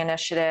fundraising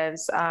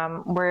initiatives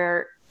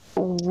where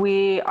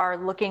we are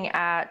looking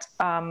at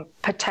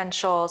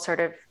potential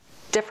sort of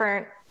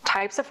different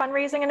types of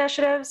fundraising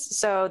initiatives.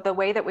 So the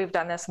way that we've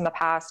done this in the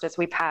past is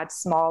we've had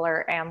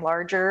smaller and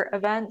larger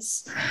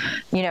events.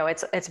 You know,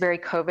 it's very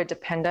COVID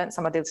dependent,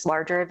 some of these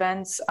larger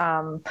events.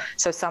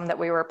 So some that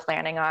we were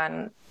planning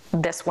on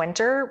this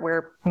winter,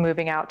 we're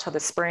moving out to the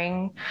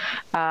spring.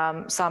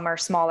 Some are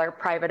smaller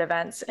private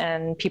events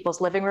in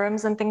people's living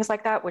rooms and things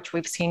like that, which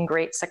we've seen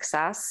great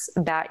success,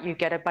 that you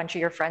get a bunch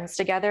of your friends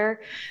together.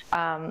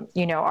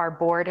 You know, our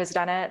board has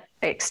done it,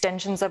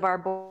 extensions of our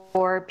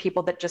board,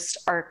 people that just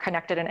are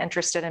connected and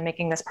interested in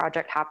making this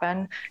project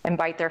happen,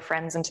 invite their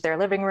friends into their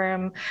living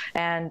room,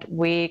 and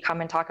we come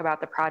and talk about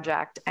the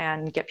project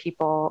and get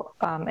people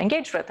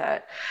engaged with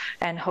it,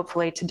 and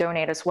hopefully to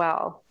donate as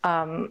well.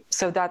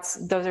 So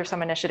those are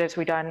some initiatives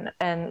we've done.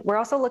 And we're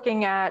also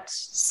looking at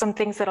some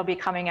things that'll be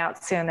coming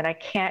out soon that I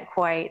can't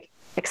quite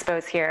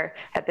expose here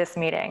at this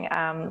meeting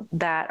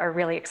that are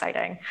really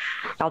exciting.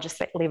 I'll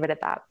just leave it at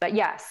that. But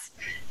yes,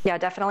 yeah,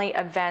 definitely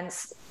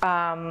events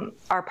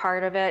are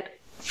part of it.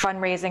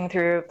 Fundraising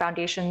through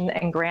foundation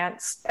and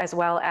grants, as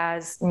well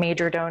as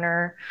major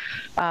donor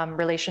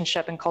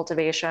relationship and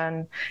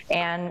cultivation,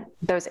 and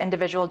those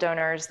individual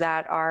donors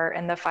that are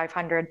in the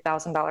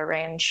 $500,000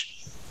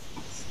 range.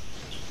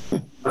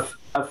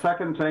 A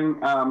second thing,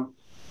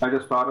 I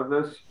just thought of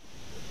this.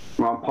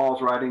 When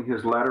Paul's writing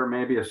his letter,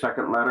 maybe a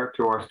second letter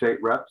to our state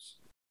reps,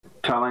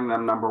 telling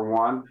them, number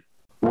one,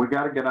 we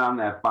got to get on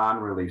that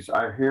bond release.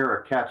 I hear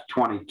a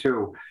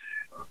catch-22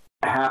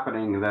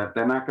 happening, that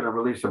they're not going to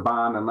release a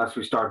bond unless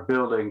we start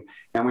building.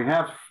 And we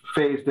have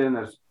phased in,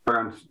 as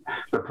Burns,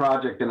 the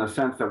project in a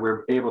sense that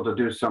we're able to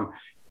do some.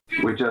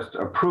 We just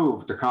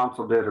approved, the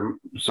council did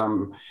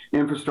some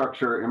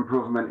infrastructure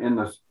improvement in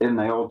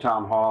the Old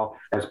Town Hall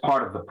as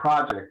part of the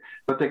project,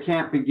 but they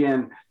can't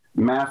begin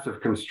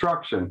massive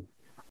construction.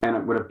 And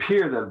it would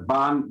appear that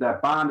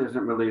bond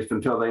isn't released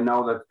until they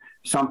know that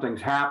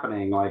something's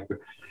happening, like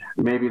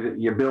maybe that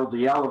you build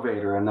the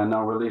elevator and then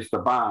they'll release the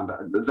bond.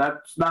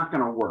 That's not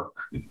going to work.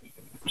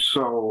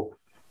 So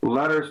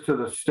letters to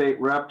the state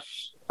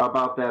reps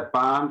about that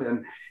bond,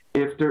 and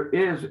if there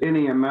is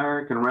any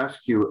American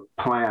Rescue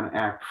Plan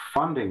Act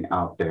funding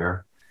out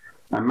there,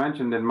 I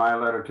mentioned in my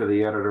letter to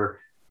the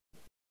editor,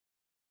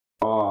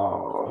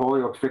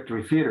 Holyoke's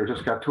Victory Theater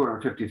just got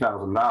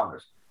 $250,000.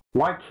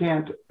 Why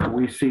can't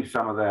we see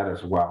some of that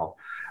as well?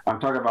 I'm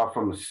talking about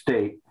from the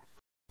state.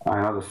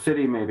 I know the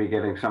city may be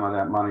getting some of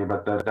that money,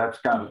 but that's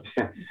got,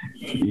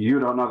 you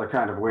don't know the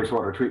kind of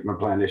wastewater treatment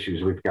plant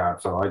issues we've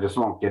got, so I just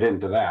won't get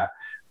into that.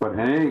 But in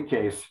any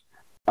case,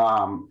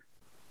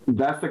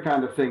 that's the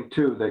kind of thing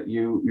too that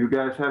you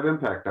guys have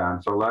impact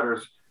on. So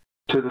letters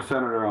to the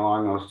senator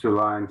along those two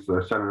lines,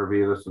 the Senator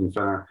Velas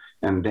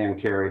and Dan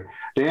Carey.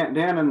 Dan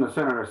and the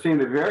senator seem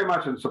to be very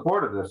much in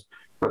support of this,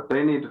 but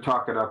they need to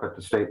talk it up at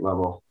the state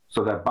level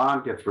so that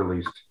bond gets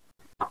released.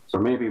 So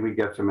maybe we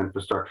get some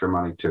infrastructure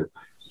money too.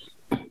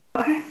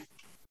 Okay,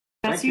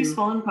 that's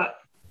useful input.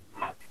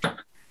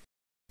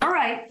 All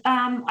right,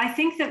 I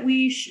think that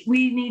we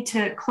need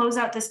to close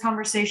out this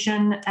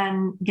conversation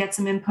and get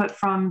some input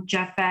from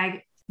Jeff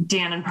Bagg.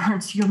 Dan and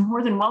Burns, you're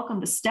more than welcome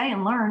to stay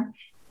and learn.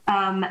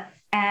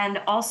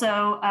 And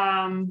also,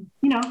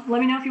 you know,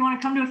 let me know if you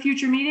want to come to a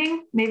future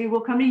meeting. Maybe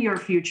we'll come to your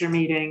future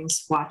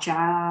meetings. Watch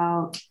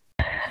out.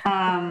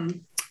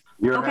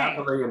 You're okay.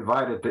 happily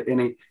invited to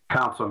any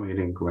council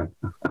meeting, Gwen.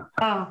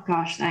 Oh,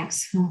 gosh,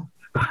 thanks.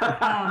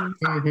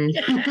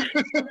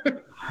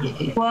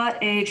 What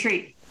a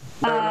treat.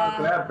 They're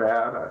not that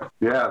bad.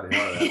 Yeah, they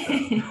are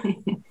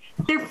that bad.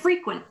 They're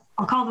frequent.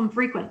 I'll call them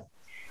frequent.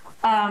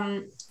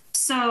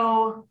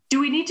 So do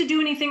we need to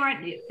do anything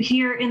right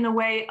here in the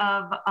way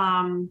of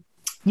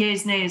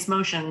yays, nays,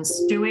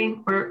 motions? Do we,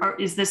 or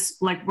is this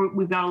like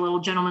we've got a little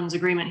gentleman's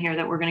agreement here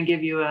that we're going to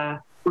give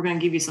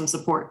you some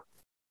support?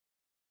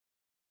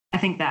 I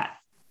think that.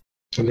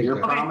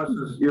 Your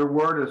promises, your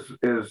word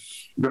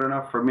is good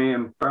enough for me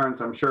and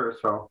Burns, I'm sure.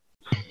 So.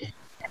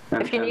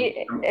 If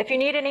you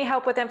need any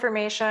help with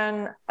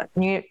information,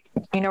 you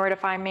know where to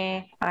find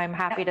me. I'm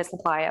happy to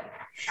supply it.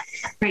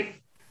 Great.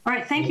 All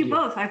right. Thank you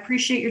both. I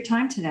appreciate your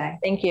time today.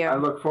 Thank you. I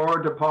look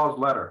forward to Paul's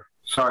letter.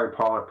 Sorry,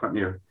 Paul, I put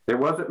you. It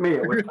wasn't me.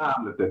 It was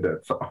Tom that did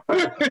that. So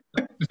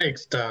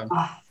Thanks, Tom.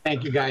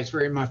 Thank you guys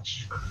very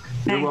much.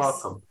 you're Thanks.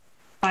 welcome.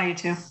 Bye, you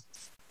too.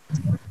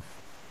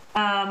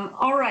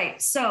 All right,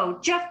 so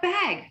Jeff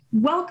Bagg,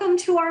 welcome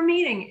to our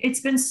meeting. It's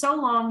been so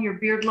long. Your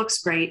beard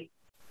looks great.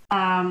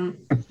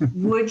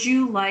 Would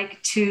you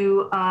like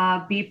to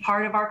be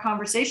part of our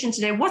conversation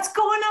today? What's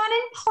going on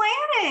in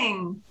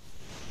planning?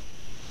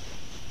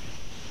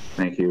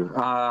 Thank you.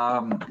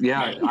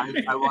 Yeah,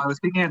 I was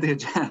speaking at the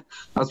agenda.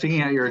 I was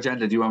speaking at your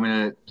agenda. Do you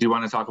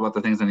want to talk about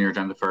the things on your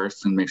agenda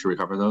first and make sure we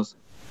cover those?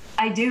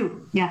 I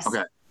do, yes.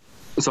 Okay.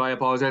 So I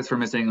apologize for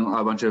missing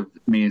a bunch of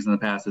meetings in the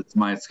past.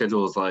 My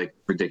schedule is like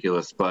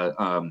ridiculous, but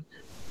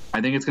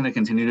I think it's going to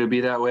continue to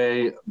be that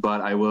way.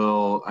 But I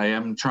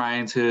am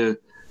trying to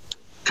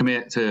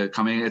commit to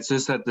coming. It's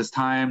just at this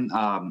time,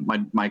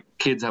 my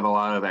kids have a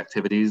lot of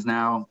activities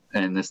now,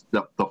 and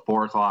the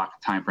 4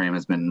 o'clock time frame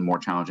has been more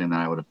challenging than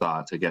I would have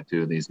thought to get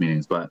to these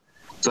meetings. But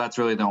so that's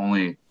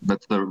really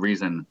that's the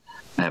reason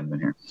I haven't been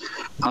here.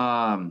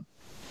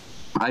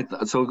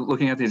 So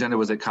looking at the agenda,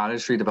 was it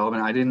Cottage Street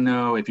development? I didn't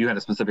know if you had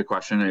a specific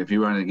question, or if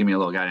you wanted to give me a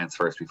little guidance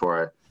first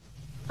before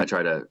I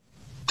try to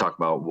talk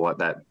about what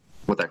that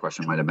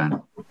question might have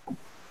been.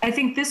 I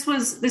think this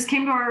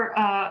came to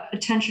our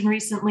attention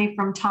recently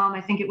from Tom.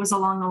 I think it was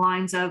along the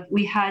lines of,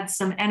 we had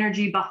some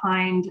energy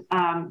behind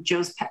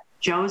Jim's,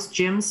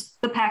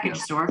 the package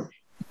store,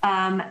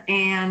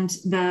 and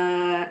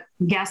the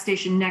gas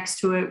station next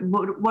to it.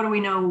 What do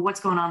we know?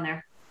 What's going on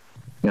there?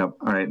 Yep.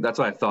 All right. That's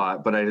what I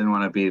thought, but I didn't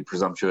want to be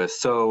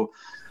presumptuous. So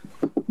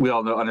we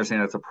all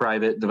understand it's a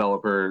private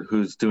developer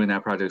who's doing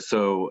that project.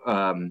 So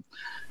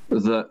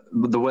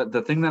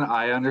the thing that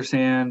I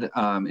understand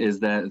is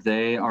that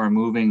they are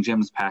moving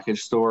Jim's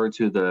package store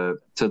to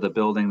the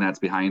building that's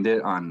behind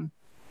it on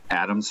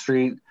Adams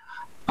Street.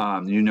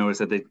 You notice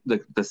that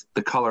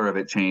the color of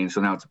it changed,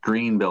 so now it's a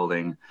green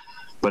building,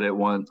 but it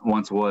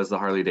once was the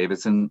Harley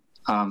Davidson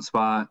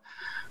spot.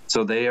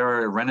 So they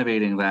are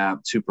renovating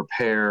that to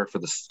prepare for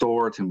the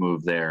store to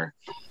move there.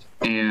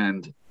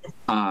 And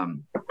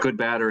good,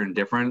 bad, or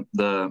indifferent,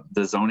 the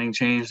zoning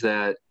change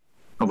that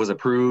was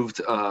approved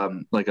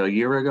like a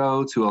year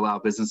ago to allow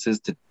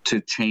businesses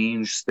to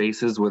change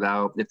spaces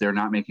if they're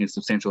not making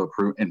substantial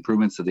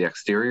improvements to the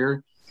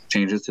exterior,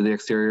 changes to the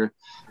exterior,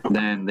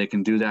 then they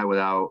can do that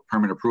without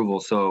permit approval.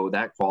 So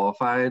that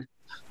qualified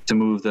to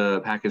move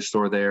the package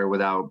store there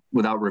without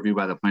review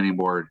by the planning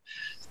board.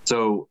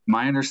 So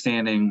my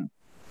understanding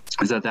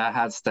is that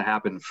has to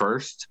happen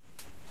first.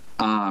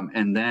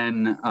 And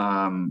then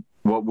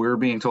what we're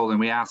being told, and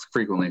we ask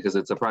frequently because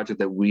it's a project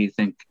that we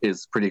think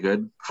is pretty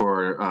good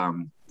for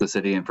the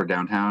city and for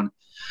downtown,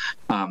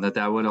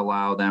 that would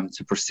allow them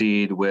to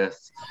proceed with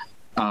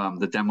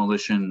the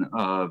demolition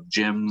of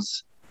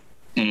Jim's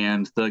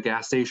and the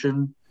gas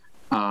station.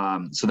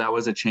 So that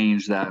was a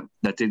change that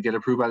did get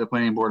approved by the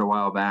planning board a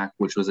while back,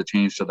 which was a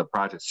change to the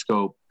project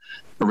scope.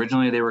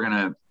 Originally, they were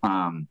going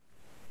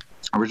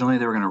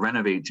to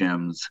renovate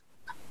Jim's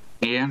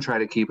and try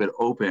to keep it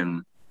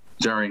open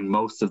during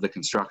most of the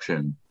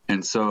construction.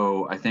 And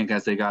so I think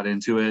as they got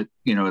into it,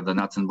 the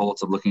nuts and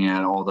bolts of looking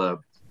at all the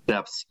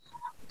depths,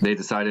 they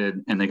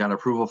decided, and they got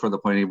approval for the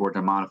planning board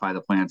to modify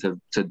the plan to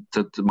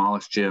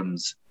demolish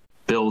Jim's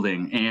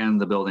building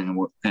and the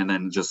building and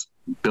then just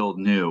build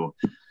new.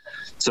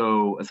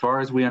 So as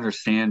far as we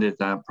understand it,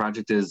 that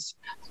project is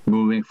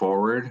moving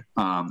forward.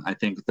 I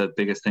think the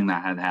biggest thing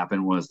that had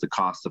happened was the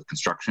cost of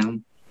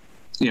construction.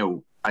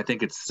 I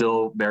think it's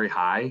still very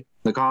high,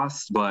 the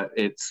cost, but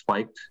it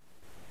spiked,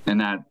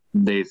 and that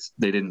they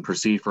didn't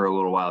proceed for a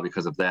little while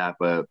because of that.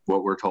 But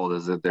what we're told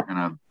is that they're going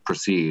to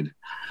proceed.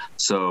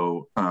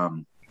 So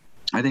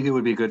I think it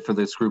would be good for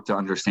this group to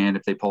understand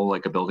if they pull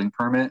like a building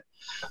permit,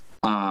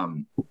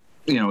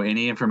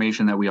 any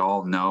information that we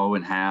all know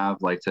and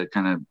have, like to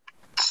kind of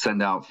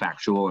send out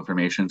factual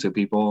information to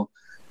people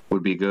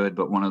would be good.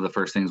 But one of the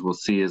first things we'll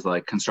see is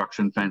like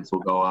construction fence will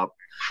go up.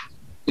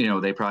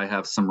 They probably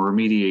have some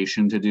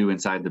remediation to do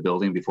inside the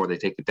building before they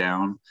take it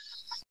down.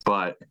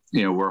 But,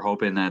 we're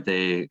hoping that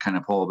they kind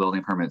of pull a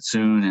building permit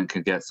soon and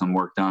could get some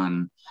work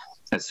done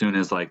as soon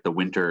as like the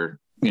winter,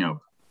 a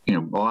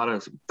lot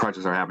of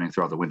projects are happening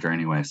throughout the winter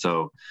anyway.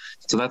 So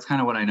that's kind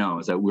of what I know,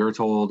 is that we're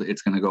told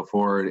it's going to go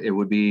forward. It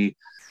would be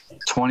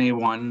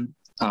 21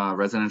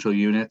 residential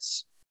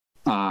units,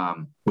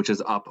 which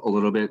is up a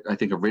little bit. I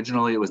think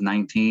originally it was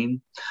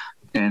 19,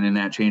 and in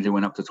that change it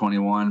went up to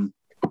 21.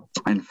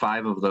 And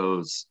 5 of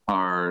those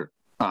are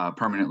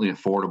permanently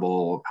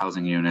affordable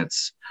housing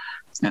units.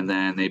 And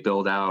then they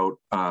build out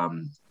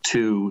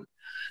two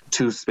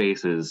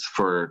spaces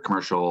for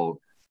commercial.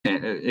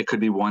 It could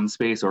be 1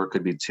 space or it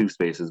could be 2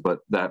 spaces, but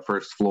that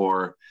first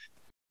floor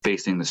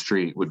facing the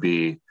street would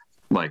be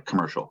like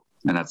commercial.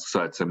 And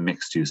it's a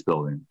mixed use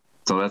building.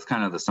 So that's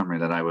kind of the summary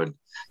that I would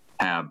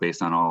have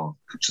based on all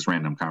just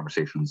random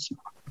conversations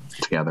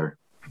together.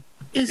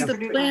 Is the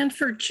plan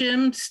for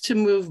Jim's to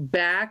move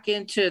back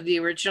into the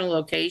original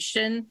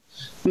location?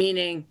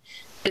 Meaning,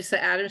 is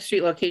the Adams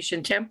Street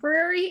location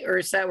temporary, or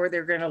is that where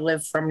they're going to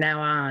live from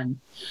now on?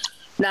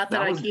 Not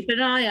that I keep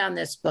an eye on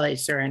this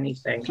place or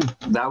anything.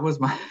 That was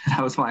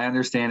my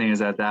understanding, is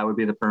that would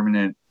be the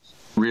permanent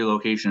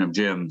relocation of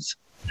gyms,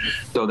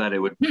 so that it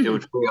would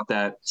free up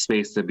that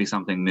space to be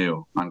something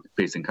new on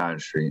facing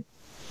Cottage Street.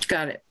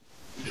 Got it.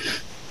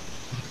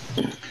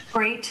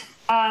 Great.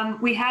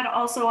 We had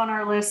also on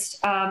our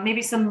list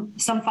maybe some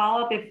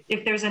follow-up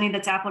if there's any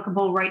that's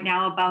applicable right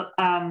now about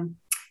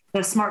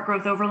the Smart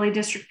Growth Overlay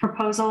District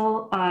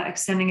proposal,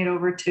 extending it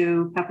over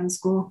to Pepin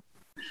School.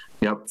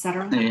 Yep. Et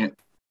cetera.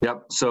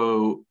 Yep.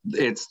 So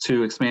it's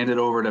to expand it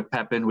over to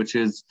Pepin, which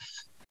is,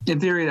 in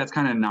theory, that's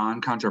kind of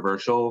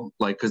non-controversial,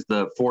 like, because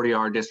the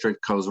 40R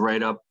district goes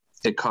right up.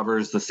 It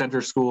covers the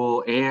center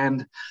school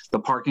and the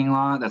parking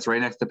lot that's right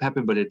next to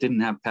Pepin, but it didn't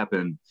have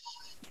Pepin.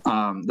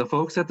 The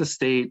folks at the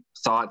state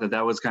thought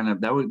that was kind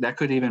of, that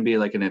could even be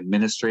like an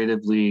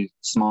administratively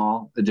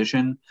small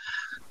addition.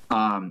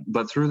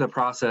 But through the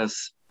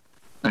process,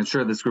 I'm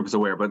sure this group is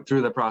aware, but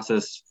through the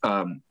process,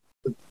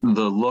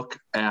 the look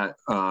at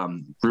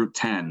Route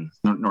 10,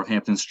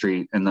 Northampton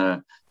Street, and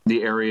the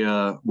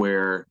area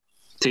where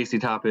Tasty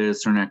Top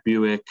is, Cernak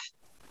Buick,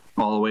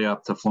 all the way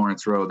up to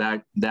Florence Road,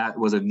 that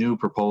was a new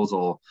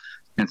proposal.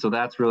 And so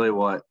that's really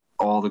what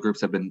all the groups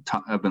have been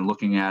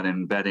looking at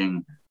and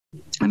vetting.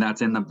 And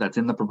that's in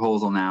the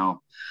proposal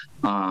now,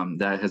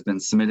 that has been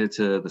submitted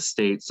to the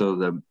state. So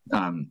the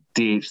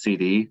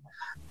DHCD,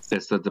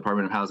 it's the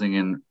Department of Housing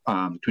and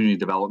Community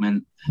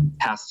Development,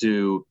 has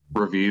to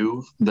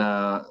review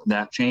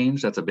that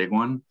change. That's a big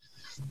one.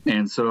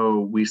 And so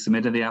we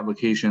submitted the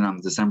application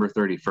on December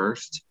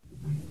 31st,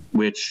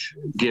 which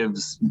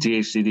gives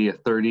DHCD a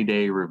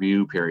 30-day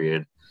review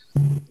period.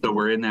 So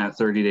we're in that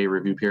 30-day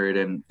review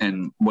period,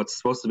 and what's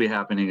supposed to be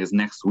happening is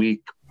next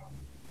week,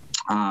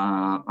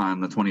 on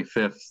the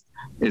 25th,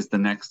 is the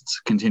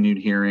next continued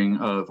hearing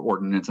of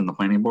ordinance in the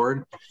planning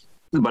board.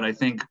 But I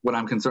think what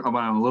I'm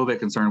a little bit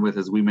concerned with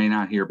is we may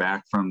not hear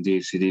back from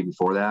DHCD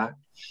before that.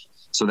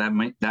 So that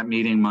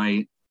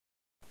meeting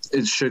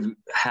it should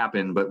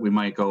happen, but we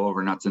might go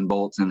over nuts and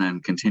bolts and then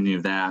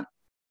continue that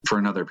for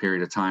another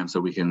period of time so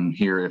we can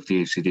hear if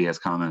DHCD has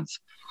comments.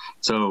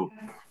 So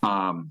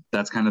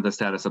that's kind of the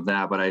status of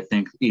that. But I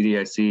think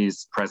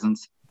EDIC's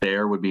presence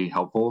there would be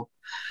helpful,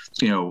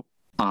 to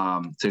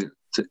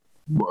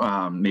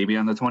maybe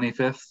on the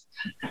 25th,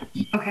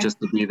 just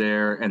to be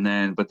there. And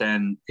then,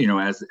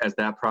 as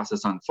that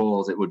process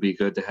unfolds, it would be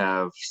good to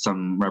have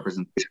some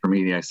representation from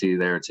EDIC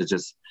there to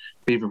just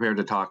be prepared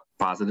to talk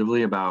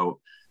positively about,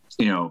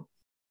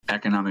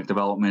 economic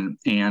development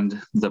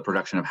and the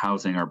production of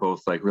housing are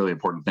both like really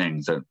important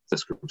things that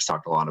this group has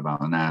talked a lot about,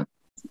 and that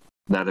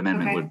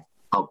amendment would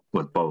help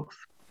with both.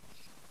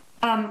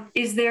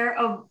 Is there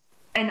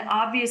an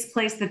obvious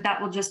place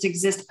that will just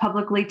exist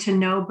publicly to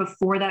know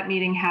before that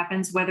meeting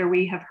happens, whether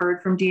we have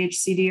heard from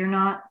DHCD or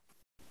not?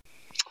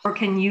 Or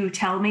can you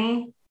tell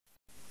me?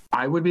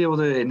 I would be able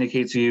to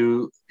indicate to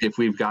you if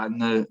we've gotten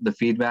the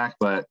feedback,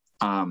 but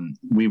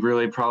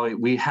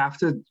we have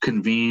to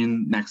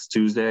convene next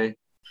Tuesday,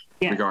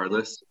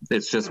 regardless.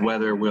 It's just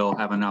whether we'll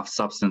have enough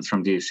substance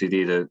from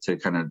DHCD to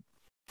kind of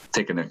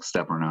take a next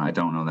step or not. I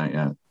don't know that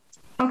yet.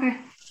 Okay.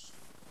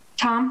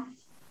 Tom?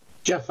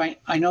 Jeff, I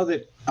know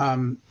that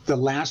the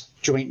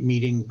last joint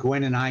meeting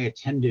Gwen and I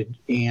attended,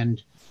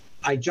 and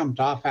I jumped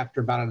off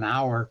after about an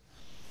hour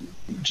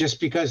just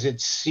because it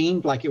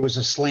seemed like it was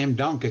a slam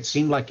dunk. It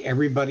seemed like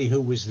everybody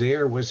who was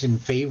there was in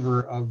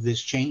favor of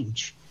this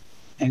change.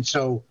 And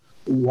so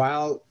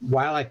while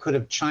I could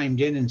have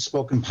chimed in and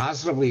spoken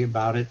positively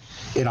about it,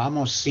 it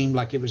almost seemed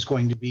like it was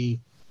going to be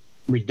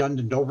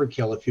redundant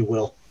overkill, if you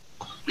will.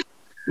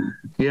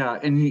 Yeah,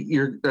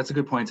 and that's a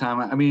good point,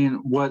 Tom. I mean,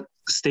 what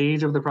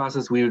stage of the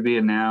process we would be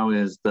in now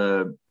is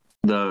the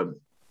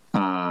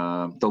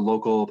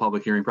local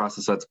public hearing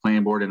process. That's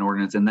planning board and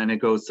ordinance, and then it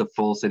goes to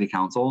full city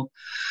council.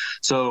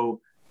 So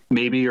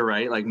maybe you're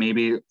right. Like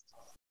maybe,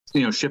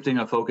 shifting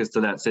a focus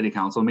to that city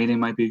council meeting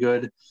might be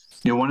good.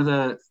 One of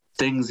the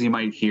things you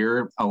might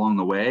hear along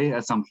the way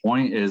at some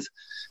point is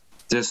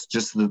just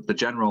the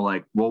general,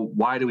 like, well,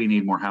 why do we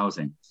need more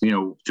housing?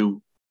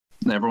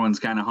 Everyone's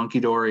kind of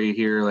hunky-dory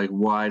here. Like,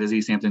 why does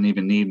Easthampton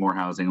even need more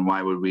housing?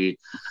 Why would we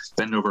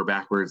bend over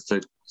backwards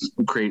to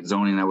create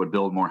zoning that would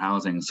build more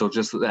housing? So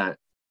just that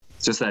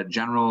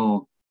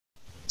general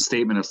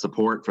statement of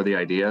support for the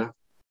idea,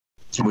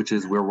 which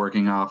is we're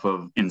working off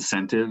of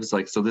incentives.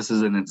 Like, so this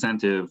is an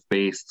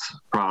incentive-based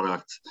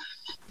product.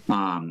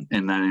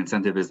 And that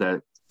incentive is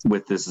that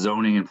with this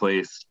zoning in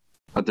place,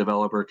 a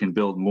developer can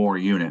build more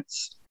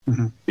units.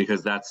 Mm-hmm.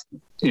 Because that's,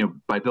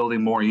 by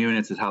building more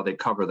units is how they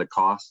cover the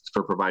costs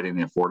for providing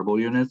the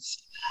affordable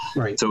units.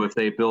 Right. So if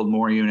they build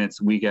more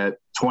units, we get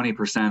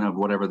 20% of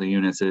whatever the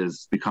units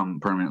is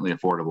become permanently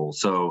affordable.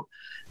 So,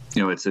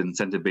 it's an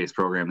incentive-based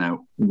program that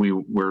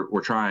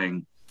we're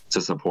trying to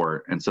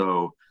support. And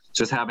so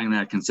just having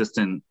that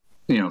consistent,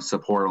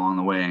 support along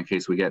the way in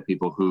case we get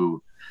people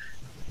who,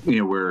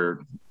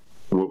 were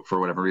for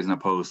whatever reason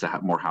opposed to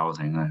have more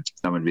housing,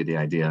 that would be the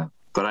idea.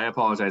 But I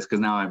apologize because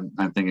now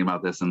I'm thinking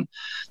about this and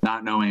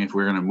not knowing if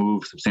we're going to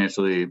move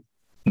substantially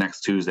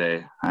next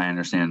Tuesday. I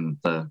understand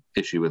the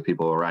issue with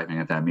people arriving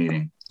at that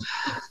meeting.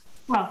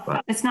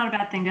 Well, it's not a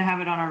bad thing to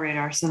have it on our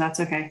radar, so that's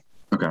okay.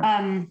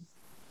 Okay.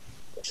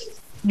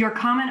 Your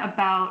comment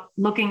about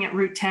looking at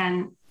Route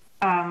 10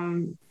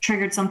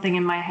 triggered something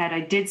in my head. I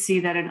did see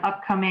that an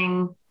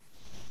upcoming,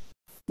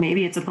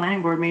 maybe it's a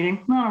planning board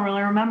meeting, I don't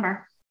really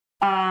remember.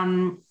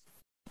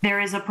 There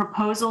is a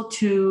proposal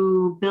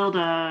to build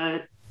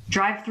a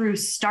drive-through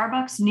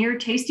Starbucks near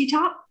Tasty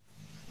Top.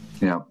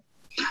 Yeah.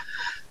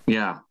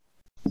 Yeah.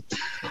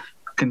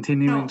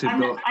 Continuing to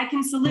go. I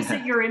can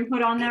solicit your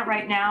input on that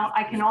right now.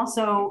 I can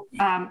also,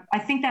 I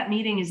think that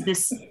meeting is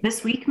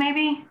this week,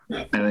 maybe?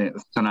 I think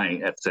it's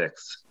tonight at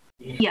 6.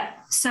 Yeah.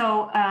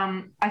 So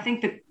I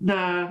think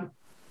that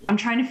I'm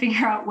trying to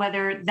figure out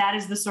whether that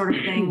is the sort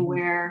of thing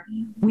where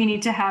we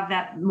need to have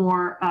that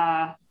more,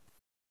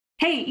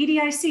 hey,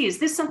 EDIC, is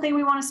this something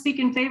we want to speak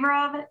in favor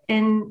of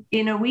in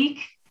a week?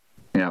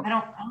 Yeah. I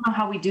don't know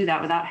how we do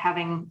that without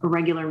having a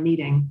regular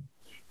meeting.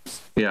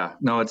 Yeah,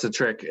 no, it's a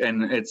trick.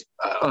 And it's,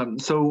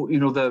 so, you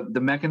know, the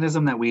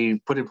mechanism that we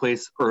put in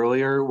place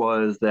earlier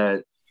was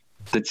that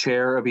the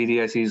chair of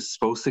EDIC is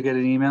supposed to get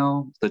an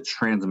email, the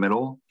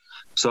transmittal.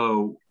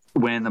 So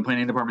when the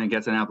planning department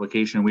gets an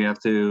application, we have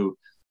to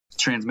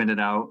transmit it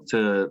out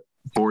to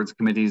boards,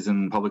 committees,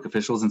 and public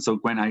officials. And so,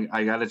 Gwen,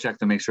 I got to check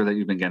to make sure that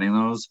you've been getting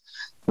those.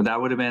 But that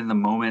would have been the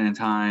moment in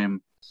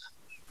time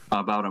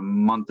about a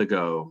month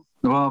ago.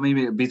 Well,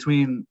 maybe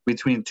between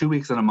 2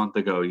 weeks and a month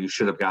ago, you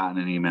should have gotten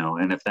an email.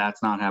 And if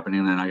that's not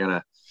happening, then I got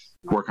to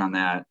work on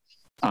that.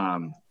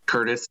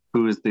 Curtis,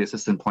 who is the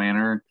assistant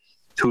planner,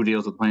 who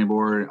deals with planning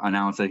board,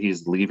 announced that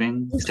he's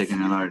leaving. He's taking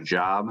another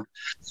job.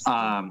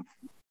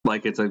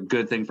 Like, it's a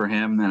good thing for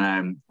him, and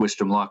I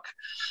wished him luck.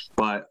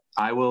 But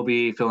I will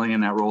be filling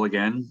in that role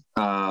again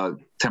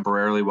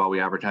temporarily while we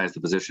advertise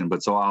the position.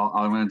 But so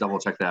I'm going to double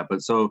check that.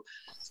 But so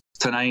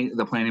tonight,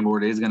 the planning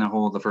board is going to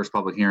hold the first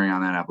public hearing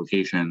on that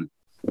application.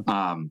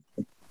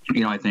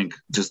 You know, I think,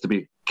 just to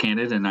be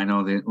candid, and I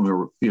know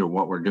that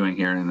what we're doing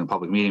here in the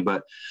public meeting,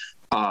 but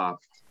I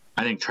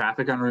think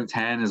traffic on Route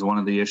 10 is one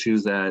of the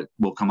issues that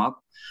will come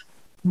up.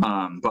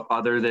 But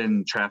other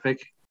than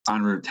traffic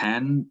on Route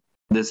 10,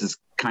 this is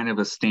kind of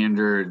a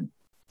standard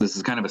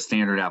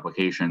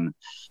application.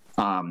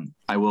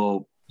 I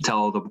will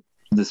tell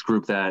this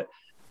group that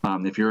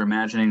if you're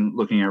imagining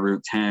looking at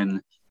Route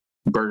 10,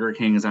 Burger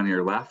King is on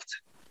your left.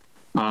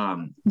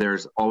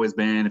 There's always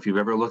been, if you've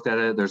ever looked at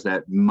it, there's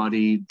that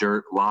muddy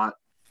dirt lot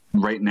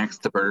right next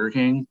to Burger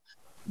King.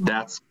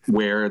 That's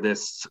where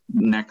this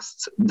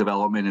next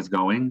development is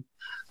going.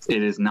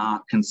 It is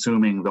not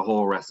consuming the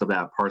whole rest of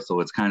that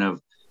parcel. It's kind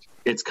of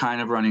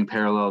running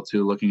parallel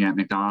to looking at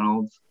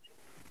McDonald's,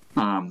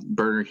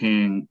 Burger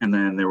King, and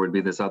then there would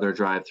be this other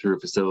drive-through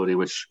facility,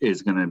 which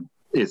is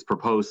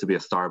proposed to be a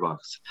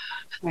Starbucks.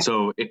 Right.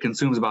 So it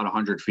consumes about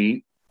 100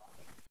 feet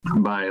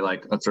by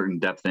like a certain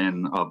depth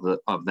in of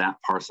that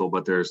parcel,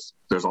 but there's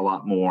a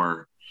lot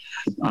more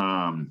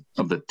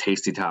of the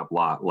Tasty Top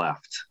lot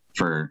left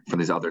for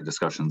these other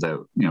discussions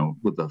that, you know,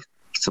 with the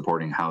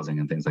supporting housing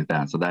and things like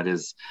that. So that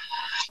is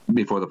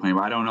before the plan.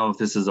 I don't know if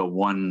this is a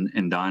one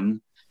and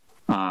done.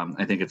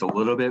 I think it's a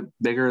little bit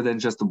bigger than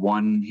just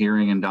one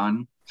hearing and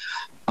done.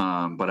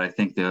 But I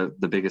think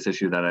the biggest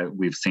issue that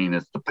we've seen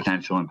is the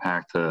potential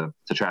impact to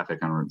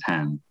traffic on Route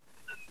 10.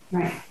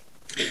 Right.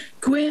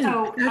 Gwen.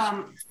 So,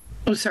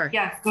 oh, sorry.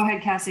 Yeah, go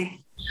ahead,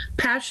 Cassie.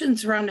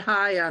 Passions run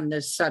high on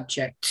this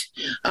subject.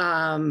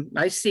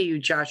 I see you,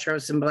 Josh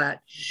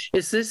Rosenblatt.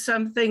 Is this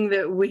something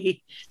that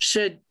we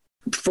should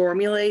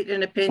formulate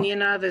an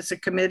opinion of as a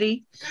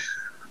committee?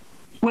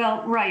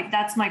 Well, right.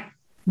 That's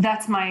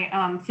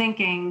my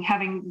thinking,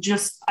 having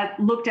just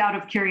looked out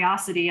of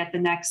curiosity at the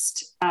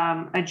next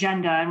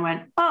agenda and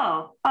went,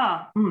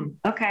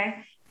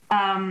 okay.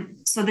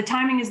 So the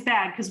timing is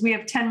bad because we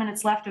have 10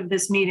 minutes left of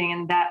this meeting,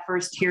 and that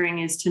first hearing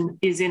is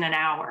in an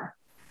hour.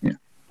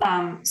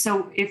 Yeah.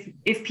 So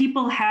if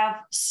people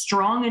have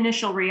strong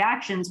initial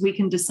reactions, we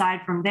can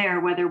decide from there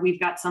whether we've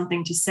got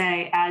something to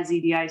say as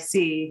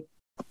EDIC.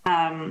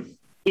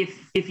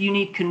 If you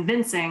need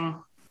convincing,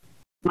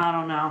 I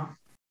don't know.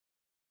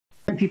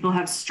 People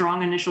have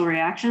strong initial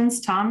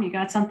reactions. Tom, you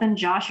got something?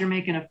 Josh, you're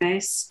making a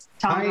face.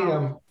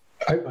 Tom,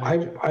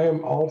 I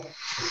am all.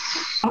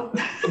 Oh.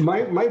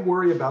 My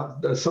worry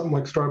about something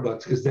like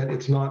Starbucks is that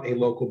it's not a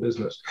local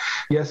business.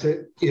 Yes,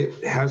 it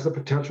has the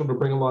potential to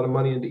bring a lot of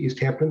money into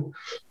Easthampton,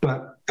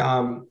 but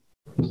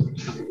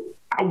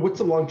what's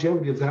the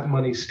longevity of that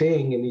money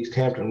staying in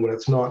Easthampton when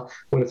it's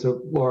a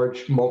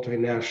large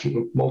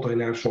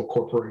multinational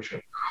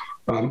corporation?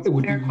 It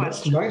would be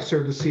much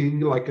nicer to see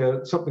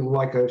something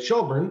like a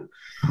Shelburne,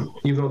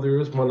 even though there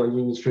is one on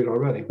Union Street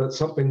already, but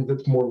something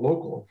that's more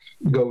local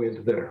go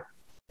into there.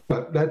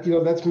 But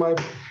that's my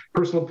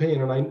personal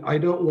opinion, and I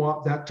don't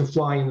want that to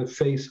fly in the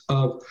face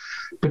of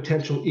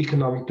potential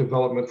economic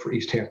development for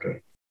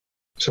Easthampton.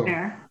 So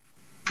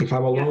if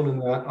I'm alone in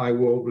that, I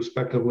will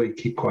respectively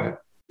keep quiet.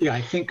 Yeah,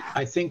 I think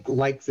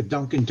like the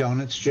Dunkin'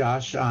 Donuts,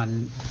 Josh,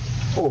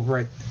 over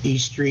at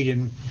East Street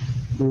and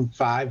Route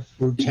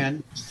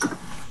 10,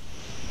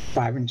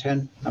 5 and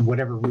 10, on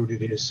whatever route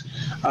it is.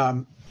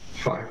 5.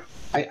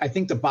 I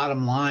think the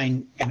bottom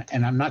line,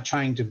 and I'm not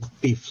trying to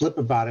be flip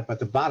about it, but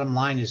the bottom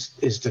line is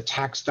the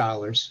tax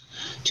dollars.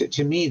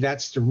 To me,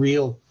 that's the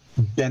real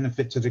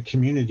benefit to the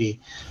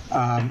community.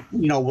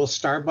 Will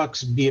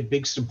Starbucks be a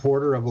big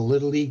supporter of a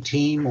Little League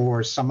team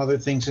or some other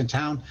things in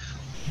town?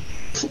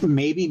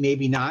 Maybe,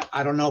 maybe not.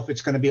 I don't know if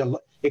it's going to be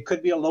it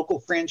could be a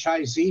local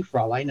franchisee for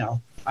all I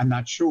know. I'm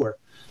not sure.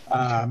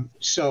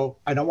 So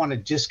I don't want to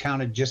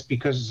discount it just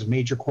because it's a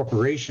major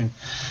corporation,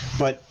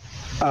 but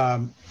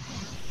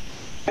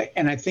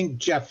and I think,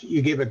 Jeff,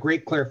 you gave a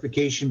great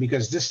clarification,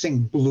 because this thing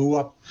blew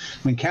up.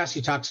 When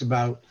Cassie talks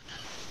about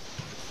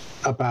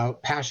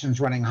passions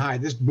running high,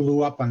 this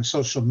blew up on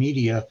social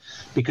media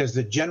because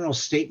the general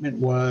statement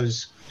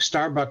was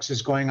Starbucks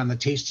is going on the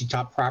Tasty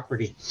Top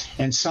property.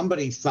 And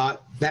somebody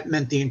thought that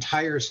meant the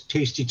entire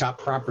Tasty Top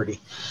property,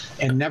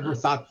 and never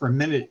thought for a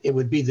minute it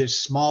would be this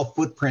small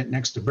footprint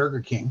next to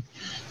Burger King.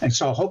 And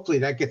so hopefully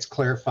that gets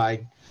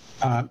clarified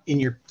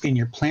in your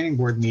planning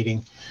board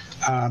meeting.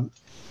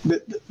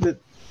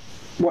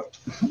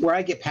 Where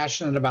I get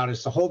passionate about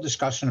is the whole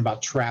discussion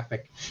about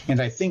traffic, and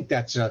I think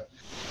that's a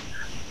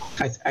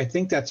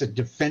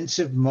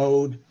defensive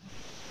mode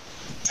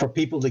for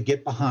people to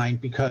get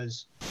behind,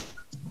 because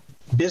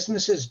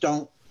businesses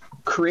don't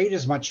create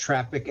as much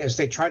traffic as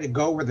they try to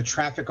go where the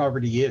traffic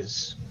already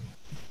is.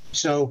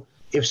 So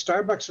if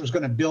Starbucks was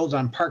going to build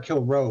on Park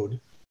Hill Road,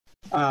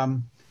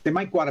 they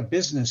might go out of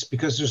business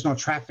because there's no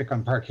traffic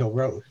on Park Hill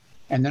Road.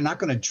 And they're not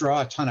going to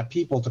draw a ton of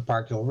people to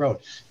Park Hill Road.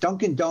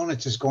 Dunkin'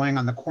 Donuts is going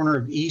on the corner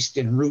of East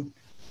and Route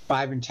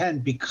 5 and 10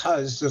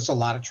 because there's a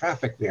lot of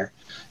traffic there.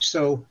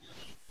 So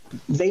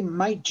they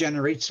might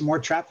generate some more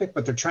traffic,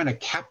 but they're trying to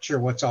capture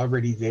what's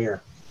already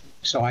there.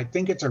 So I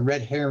think it's a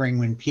red herring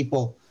when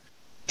people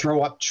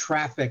throw up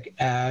traffic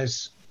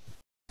as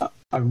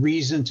a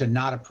reason to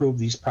not approve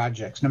these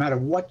projects. No matter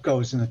what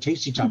goes in the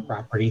Tasty Top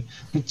property,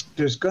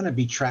 there's going to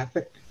be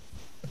traffic.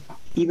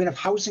 Even if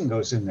housing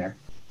goes in there,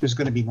 there's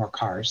going to be more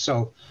cars.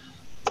 So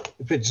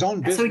if it's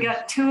zone business. So we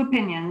got two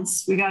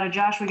opinions. We got a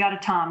Josh, we got a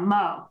Tom.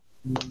 Mo.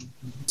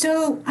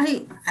 So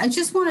I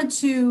just wanted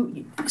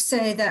to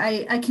say that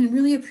I can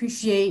really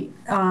appreciate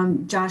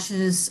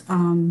Josh's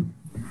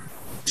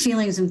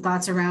feelings and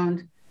thoughts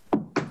around,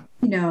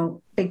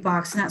 big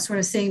box and that sort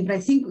of thing. But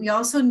I think we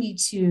also need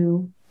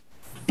to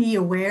be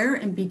aware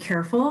and be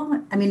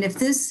careful. I mean, if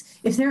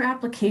their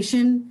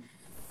application,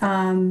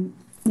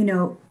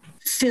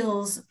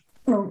 fills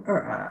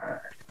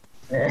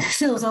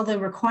fills all the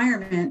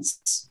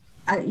requirements,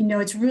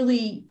 it's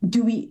really,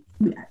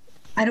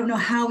 I don't know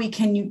how you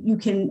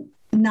can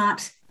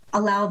not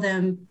allow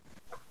them,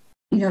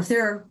 if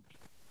they're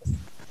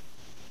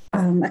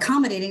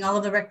accommodating all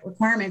of the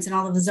requirements and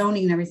all of the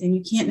zoning and everything,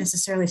 you can't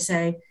necessarily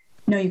say,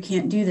 no, you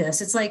can't do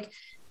this. It's like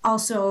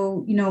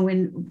also,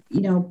 when,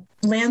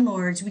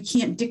 landlords, we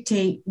can't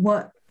dictate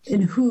what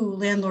and who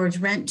landlords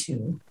rent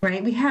to,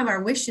 right? We have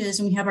our wishes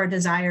and we have our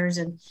desires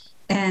and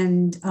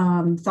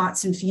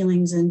thoughts and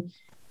feelings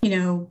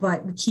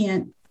but we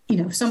can't,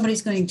 if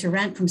somebody's going to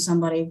rent from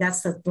somebody,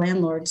 that's the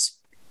landlords,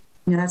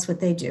 that's what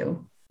they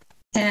do.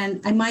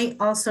 And I might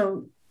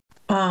also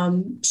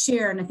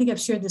share, and I think I've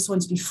shared this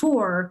once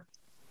before,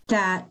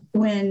 that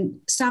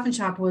when Stop and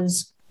Shop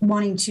was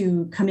wanting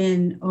to come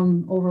in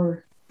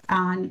over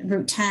on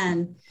Route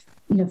 10,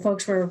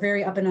 folks were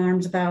very up in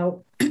arms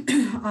about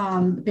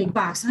big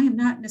box. And I am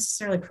not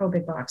necessarily pro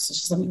big box,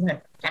 just let me make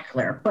that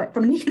clear. But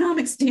from an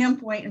economic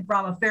standpoint and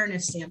from a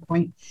fairness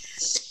standpoint,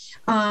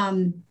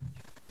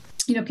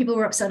 people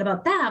were upset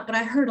about that. But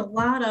I heard a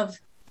lot of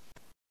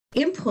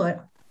input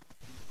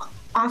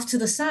off to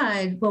the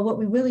side. Well, what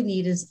we really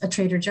need is a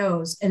Trader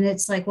Joe's. And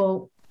it's like,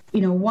 well,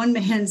 one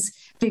man's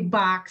big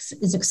box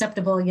is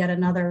acceptable, yet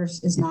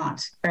another's is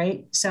not,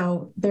 right?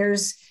 So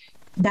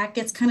that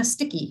gets kind of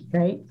sticky,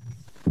 right?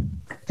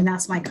 And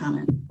that's my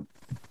comment.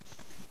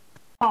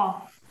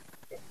 Paul.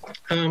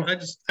 I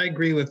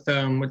agree with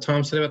what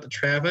Tom said about the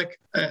traffic.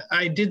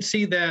 I did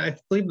see that. I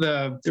believe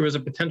there was a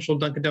potential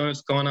Dunkin'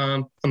 Donuts going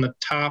on the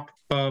top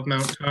of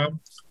Mount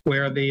Tom,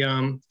 where the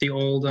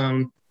old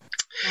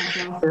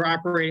they were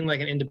operating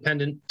like an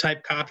independent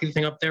type coffee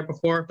thing up there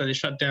before, but they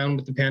shut down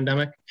with the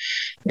pandemic.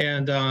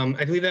 And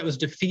I believe that was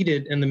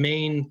defeated, and the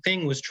main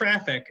thing was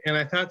traffic. And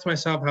I thought to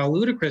myself how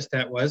ludicrous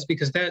that was,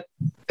 because that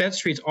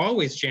street's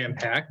always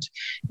jam-packed,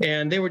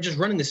 and they were just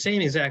running the same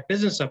exact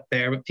business up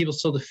there, but people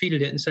still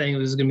defeated it and saying it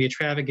was going to be a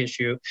traffic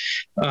issue.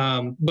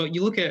 But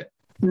you look at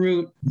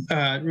Route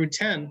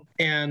 10,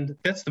 and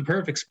that's the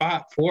perfect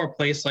spot for a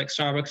place like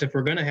Starbucks if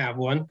we're going to have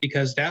one,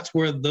 because that's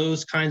where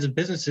those kinds of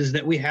businesses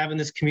that we have in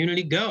this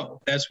community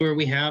go. That's where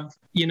we have,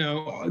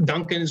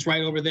 Dunkin's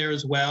right over there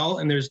as well,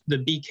 and there's the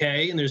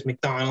BK and there's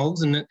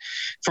McDonald's, and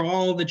for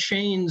all the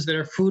chains that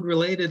are food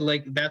related,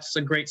 like that's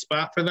a great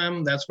spot for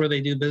them. That's where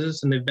they do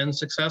business, and they've been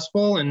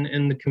successful. And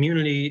in the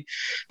community,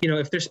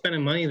 if they're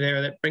spending money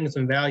there, that brings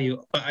them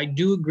value. But I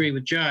do agree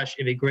with Josh.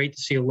 It'd be great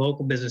to see a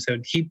local business that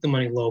would keep the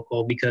money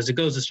local, because it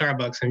goes to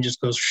Starbucks and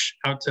just goes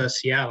out to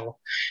Seattle.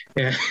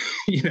 And,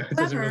 it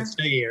doesn't really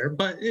stay here.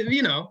 But,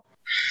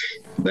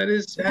 That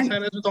is, that's how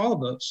it is with all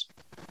of those.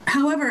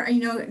 However,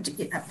 you know,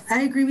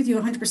 I agree with you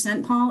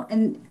 100%, Paul,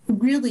 and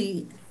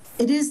really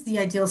it is the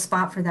ideal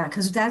spot for that,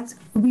 because that's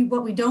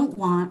what we don't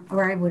want,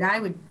 or what I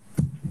would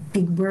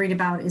be worried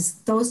about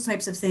is those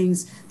types of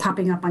things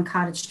popping up on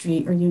Cottage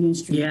Street or Union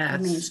Street or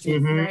Main Street,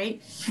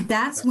 right?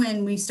 That's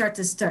when we're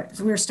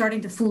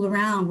starting to fool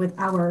around with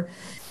our,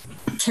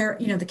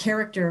 the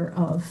character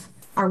of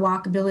our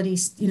walkability,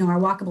 our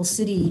walkable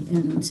city,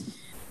 and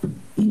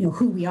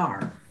who we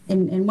are.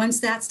 And once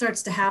that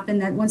starts to happen,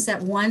 then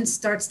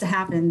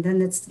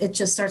it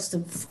just starts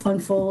to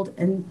unfold,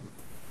 and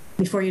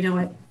before you know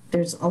it,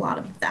 there's a lot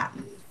of that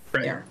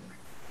there.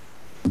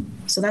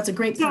 So that's a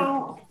great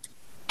point.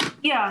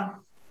 Yeah.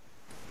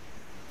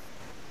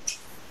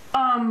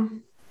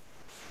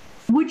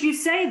 Would you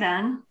say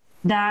then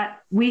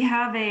that we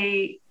have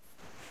a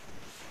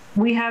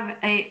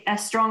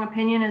strong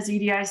opinion as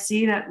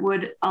EDIC that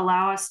would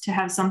allow us to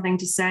have something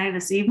to say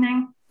this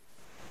evening?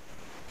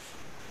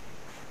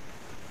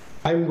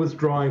 I'm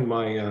withdrawing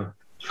my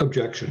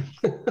objection.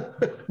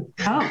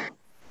 Oh.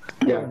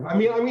 Yeah,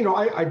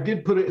 I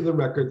did put it in the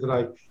record that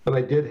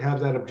I did have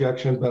that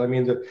objection, but I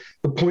mean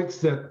the points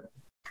that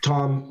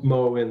Tom,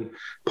 Mo, and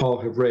Paul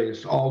have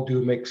raised all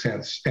do make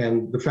sense,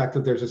 and the fact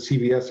that there's a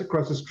CVS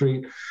across the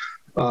street,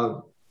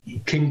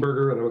 King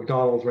Burger and a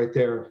McDonald's right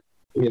there,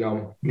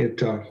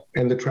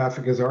 and the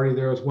traffic is already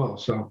there as well.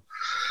 So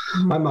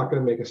I'm not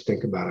going to make a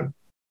stink about it.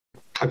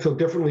 I feel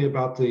differently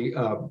about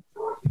the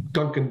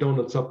Dunkin'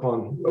 Donuts up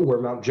on where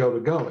Mount Joe to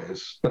Go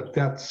is, but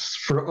that's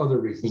for other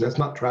reasons. That's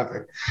not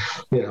traffic,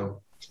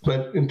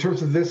 But in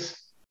terms of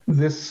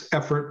this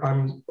effort,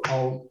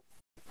 I'll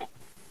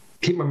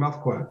keep my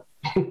mouth quiet.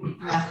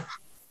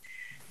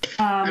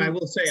 And I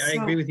will say, I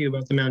agree with you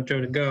about the Mount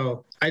Joe to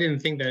Go. I didn't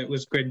think that it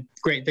was a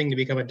great thing to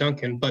become a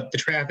Dunkin', but the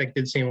traffic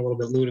did seem a little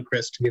bit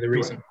ludicrous to be the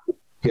reason.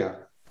 Yeah.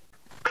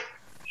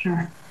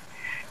 Sure.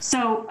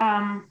 So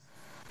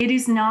it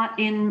is not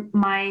in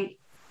my.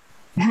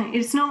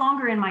 It's no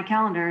longer in my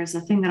calendar as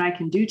a thing that I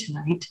can do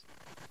tonight.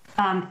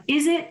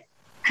 Is it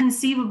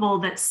conceivable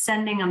that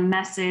sending a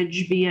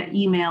message via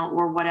email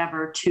or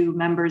whatever to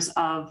members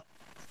of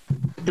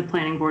the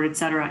planning board, et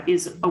cetera,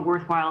 is a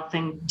worthwhile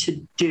thing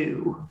to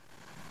do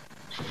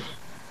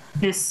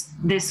this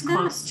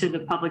close to the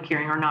public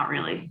hearing, or not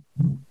really?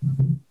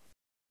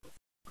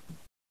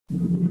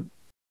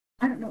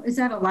 I don't know. Is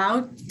that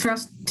allowed for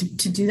us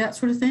to do that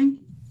sort of thing?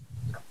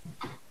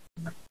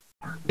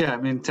 Yeah, I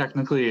mean,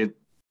 technically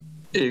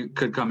it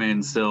could come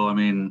in still. I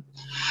mean,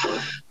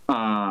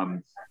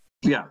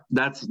 yeah,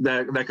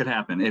 that could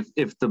happen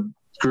if the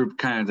group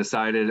kind of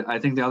decided. I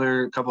think the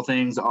other couple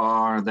things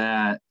are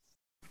that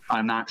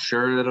I'm not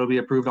sure that it'll be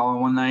approved all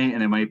in one night,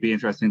 and it might be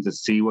interesting to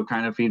see what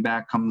kind of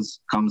feedback comes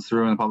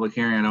through in the public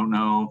hearing. I don't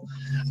know,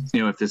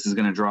 if this is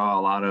going to draw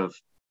a lot of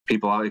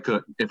people out.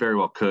 It very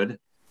well could,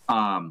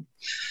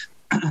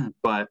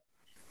 but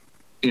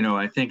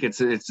I think this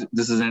is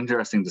an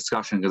interesting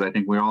discussion, because I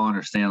think we all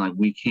understand, like,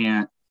 we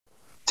can't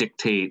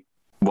dictate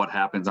what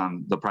happens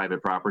on the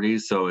private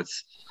properties. So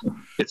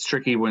it's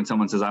tricky when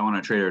someone says, I want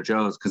a Trader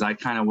Joe's, because I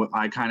kind of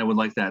would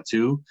like that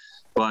too,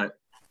 but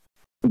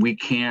we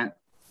can't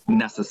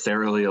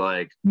necessarily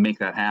like make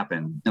that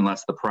happen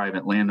unless the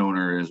private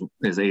landowner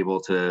is able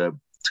to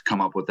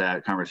come up with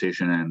that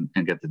conversation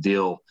and get the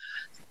deal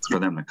for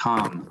them to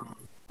come.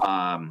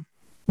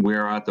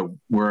 We're at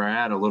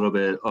a little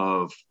bit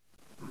of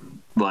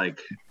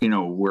like,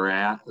 we're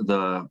at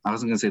the, I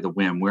wasn't gonna say the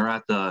whim,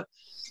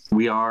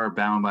 we are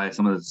bound by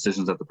some of the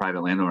decisions that the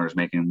private landowner is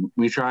making.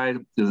 We tried,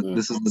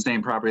 this is the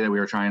same property that we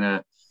were trying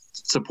to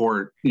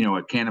support,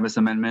 a cannabis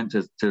amendment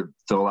to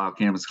allow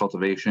cannabis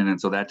cultivation. And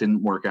so that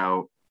didn't work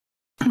out.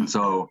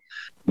 So,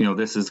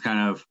 this is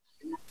kind of,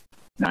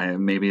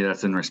 maybe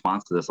that's in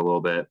response to this a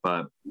little bit,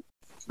 but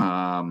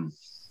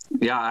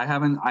yeah,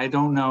 I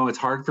don't know. It's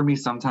hard for me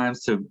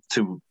sometimes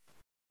to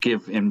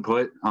give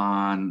input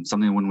on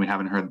something when we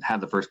haven't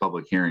had the first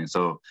public hearing.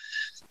 So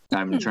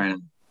I'm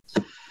trying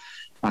to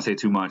not say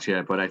too much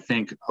yet, but I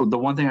think the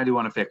one thing I do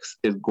want to fix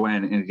is,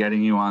 Gwen, in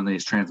getting you on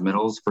these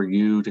transmittals for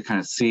you to kind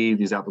of see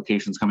these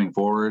applications coming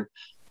forward.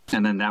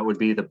 And then that would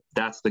be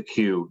that's the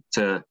cue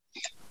to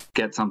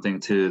get something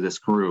to this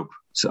group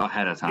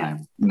ahead of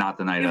time, not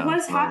the night of. It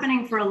was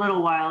happening for a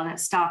little while and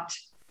it stopped.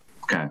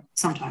 Okay.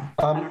 Sometime.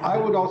 I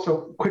would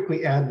also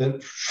quickly add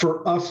that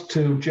for us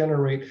to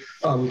generate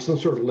some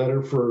sort of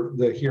letter for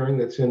the hearing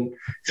that's in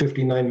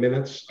 59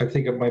 minutes, I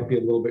think it might be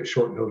a little bit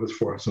short notice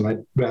for us. And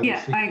I'd rather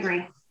I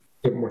agree.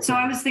 So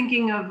I was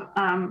thinking of,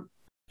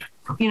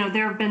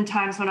 there have been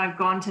times when I've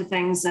gone to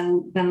things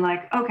and been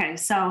like, okay,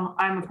 so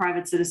I'm a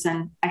private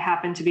citizen. I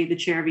happen to be the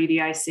chair of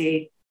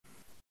EDIC.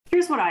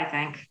 Here's what I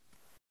think.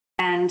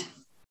 And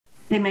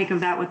they make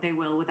of that what they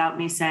will without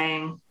me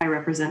saying I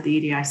represent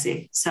the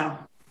EDIC. So,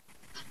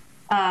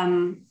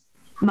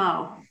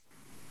 Mo.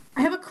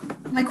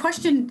 My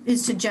question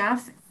is to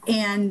Jeff.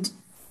 And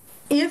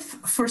if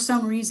for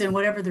some reason,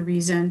 whatever the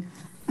reason,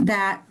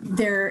 that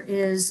there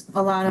is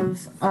a lot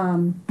of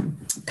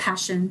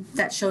passion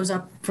that shows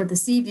up for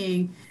this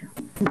evening,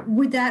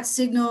 would that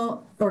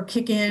signal or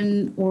kick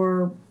in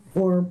or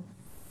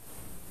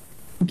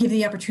give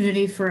the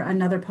opportunity for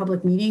another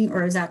public meeting,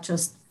 or is that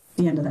just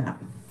the end of that?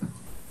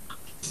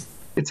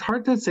 It's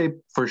hard to say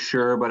for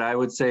sure, but I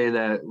would say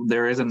that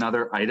there is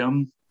another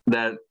item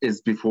that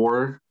is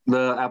before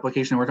the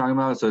application we're talking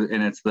about. So,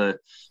 and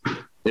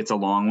it's a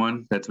long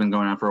one that's been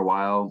going on for a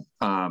while,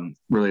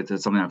 related to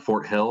something at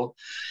Fort Hill.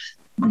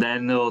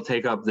 Then they'll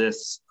take up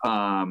this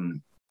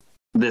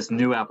this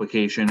new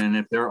application, and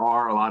if there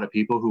are a lot of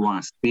people who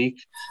want to speak,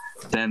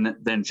 then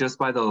just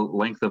by the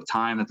length of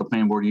time that the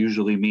planning board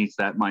usually meets,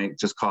 that might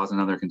just cause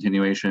another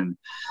continuation.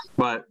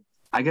 But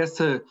I guess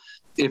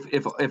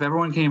if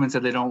everyone came and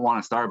said they don't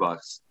want a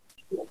Starbucks,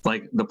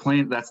 like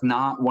that's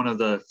not one of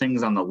the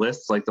things on the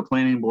list. Like the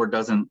planning board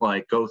doesn't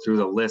like go through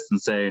the list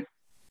and say,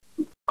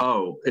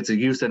 oh, it's a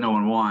use that no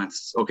one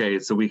wants, okay,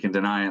 so we can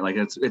deny it. Like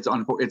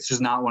it's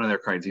just not one of their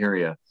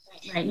criteria.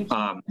 Right.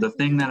 The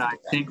thing that I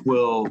think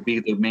will be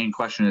the main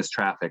question is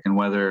traffic, and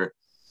whether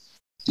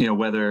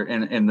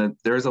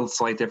there's a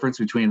slight difference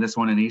between this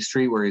one and East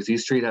Street, whereas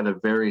East Street had a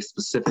very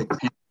specific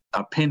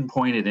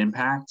pinpointed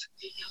impact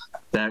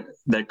that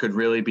could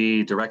really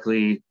be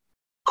directly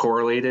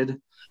correlated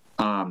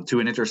to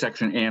an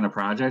intersection and a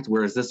project,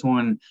 whereas this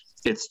one,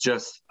 it's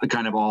just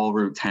kind of all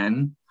Route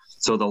 10.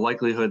 So the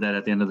likelihood that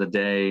at the end of the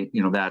day,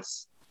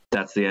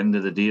 that's the end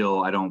of the deal,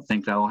 I don't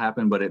think that will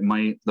happen, but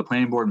the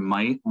planning board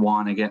might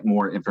want to get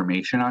more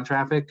information on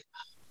traffic,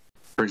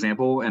 for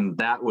example, and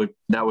that would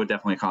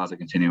definitely cause a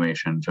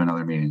continuation to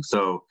another meeting.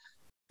 So,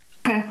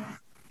 okay.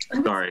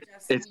 Sorry,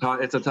 it's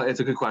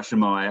a good question,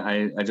 Mo.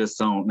 I just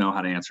don't know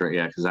how to answer it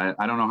yet, because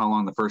I don't know how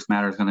long the first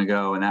matter is going to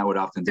go, and that would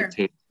often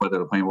dictate whether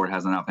the planning board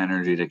has enough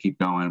energy to keep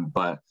going.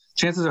 But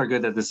chances are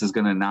good that this is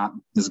going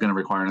to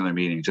require another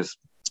meeting, just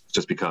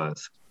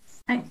because.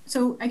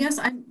 So I guess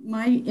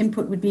my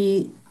input would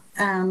be,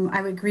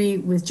 I would agree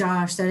with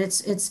Josh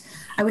that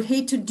I would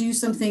hate to do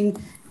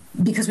something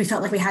because we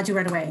felt like we had to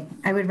right away.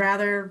 I would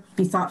rather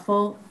be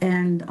thoughtful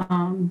and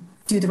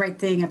do the right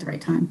thing at the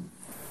right time.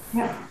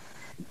 Yeah.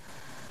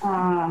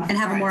 And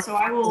have a more. So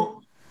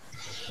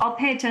I'll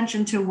pay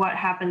attention to what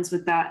happens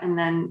with that. And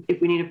then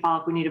if we need to follow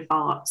up, we need to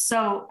follow up.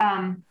 So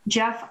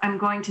Jeff, I'm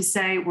going to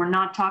say we're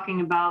not talking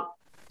about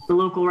the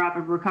local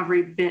rapid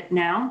recovery bit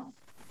now.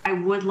 I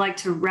would like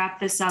to wrap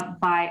this up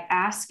by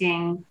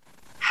asking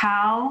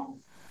how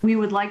we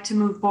would like to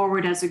move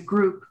forward as a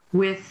group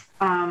with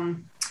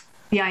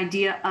the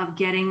idea of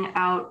getting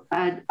out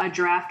a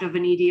draft of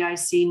an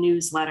EDIC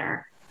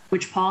newsletter,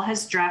 which Paul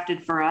has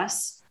drafted for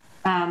us.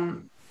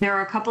 There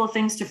are a couple of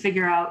things to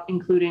figure out,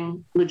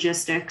 including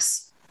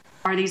logistics.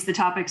 Are these the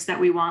topics that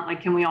we want?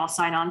 Like, can we all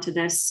sign on to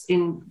this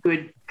in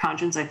good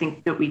conscience? I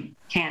think that we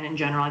can in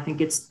general. I think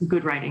it's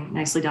good writing.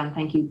 Nicely done.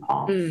 Thank you,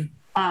 Paul.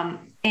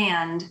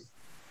 And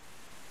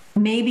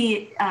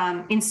maybe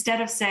instead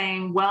of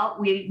saying, well,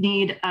 we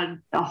need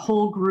a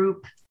whole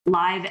group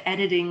live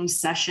editing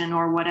session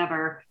or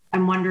whatever,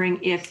 I'm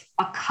wondering if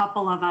a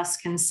couple of us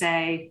can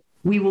say,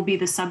 we will be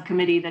the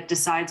subcommittee that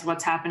decides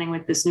what's happening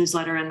with this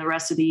newsletter, and the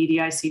rest of the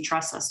EDIC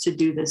trusts us to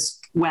do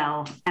this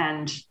well,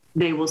 and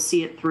they will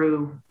see it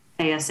through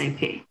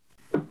ASAP.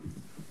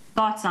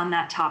 Thoughts on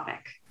that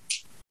topic?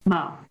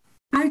 Mo?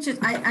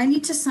 I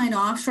need to sign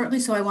off shortly,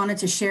 so I wanted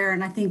to share,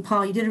 and I think,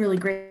 Paul, you did a really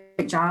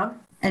great job,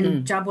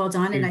 and job well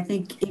done, and I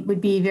think it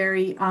would be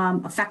very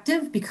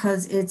effective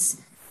because it's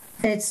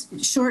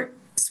short,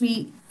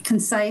 sweet,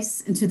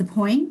 concise, and to the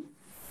point,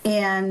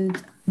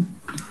 and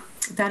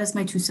that is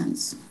my 2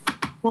 cents.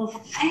 Well,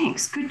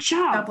 thanks. Good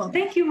job. Well,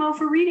 thank you, Mo,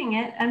 for reading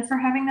it and for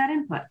having that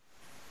input.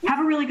 Have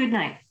a really good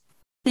night.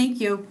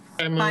 Thank you.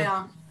 Bye,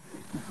 all.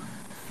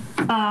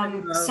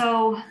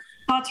 So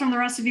thoughts from the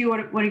rest of you?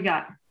 What do you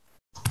got?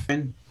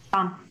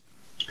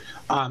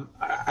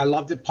 I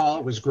loved it, Paul.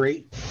 It was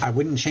great. I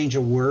wouldn't change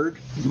a word.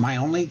 My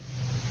only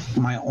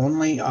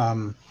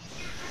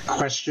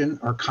question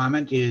or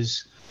comment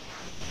is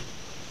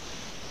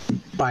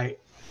by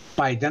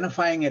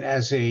identifying it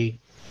as a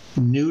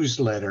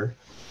newsletter,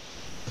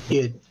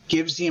 it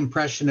gives the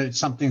impression that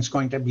something's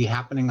going to be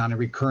happening on a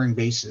recurring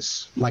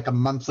basis, like a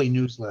monthly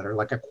newsletter,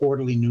 like a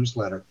quarterly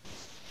newsletter.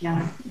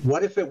 Yeah.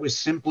 What if it was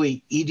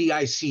simply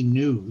EDIC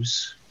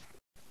news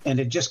and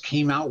it just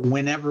came out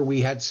whenever we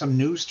had some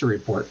news to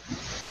report,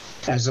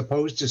 as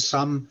opposed to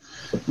some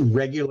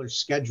regular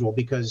schedule?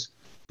 Because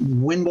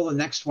when will the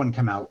next one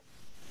come out?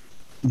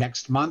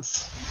 Next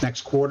month,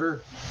 next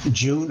quarter,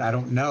 June, I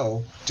don't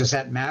know. Does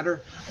that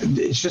matter?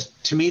 It's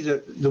just, to me,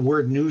 the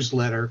word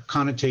newsletter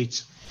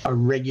connotates a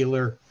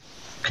regular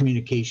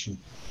communication.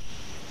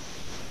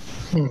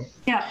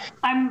 Yeah,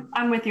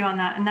 I'm with you on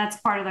that. And that's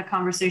part of the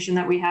conversation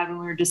that we had when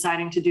we were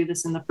deciding to do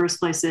this in the first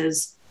place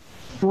is,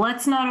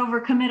 let's not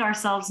overcommit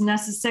ourselves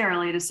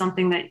necessarily to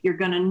something that you're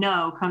going to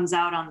know comes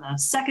out on the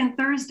second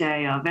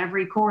Thursday of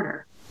every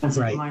quarter. Because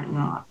it might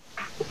not.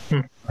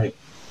 Right.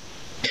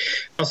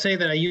 I'll say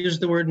that I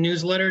used the word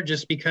newsletter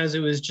just because it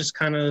was just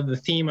kind of the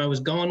theme I was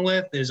going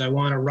with, is I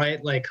want to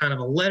write like kind of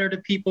a letter to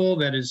people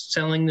that is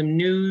selling them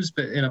news,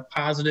 but in a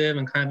positive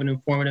and kind of an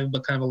informative,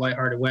 but kind of a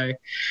lighthearted way.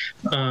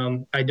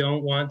 I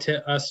don't want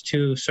us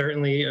to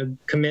certainly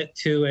commit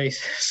to a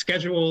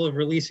schedule of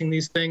releasing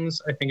these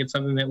things. I think it's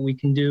something that we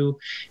can do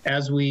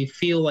as we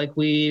feel like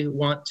we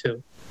want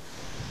to.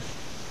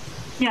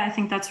 Yeah, I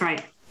think that's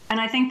right. And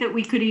I think that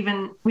we could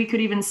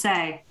even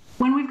say,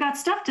 when we've got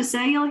stuff to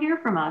say, you'll hear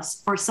from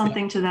us, or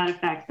something to that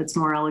effect that's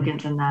more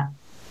elegant than that.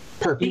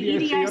 Perfect.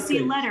 The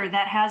EDIC letter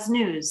that has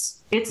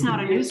news. It's not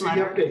a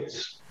newsletter.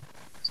 Updates.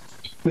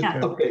 Yeah.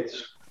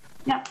 Updates.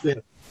 Yep. Yeah.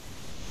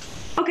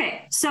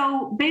 Okay,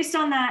 so based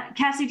on that,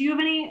 Cassie, do you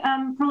have any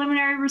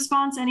preliminary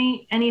response?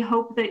 Any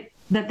hope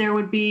that there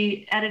would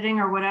be editing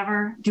or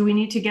whatever? Do we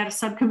need to get a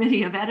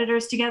subcommittee of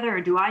editors together,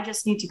 or do I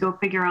just need to go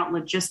figure out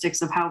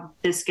logistics of how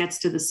this gets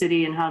to the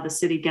city and how the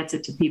city gets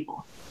it to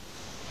people?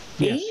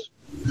 Yes.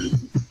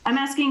 I'm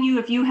asking you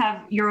if you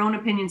have your own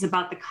opinions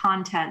about the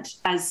content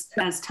as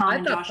Tom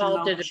and Josh. I thought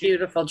Paul did a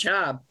beautiful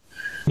job.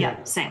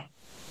 Yeah, same.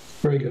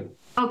 Very good.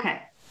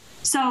 Okay,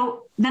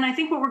 so then I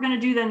think what we're going to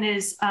do then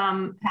is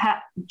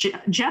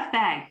Jeff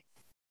Bagg.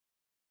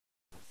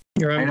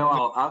 I know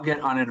I'll get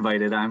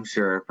uninvited, I'm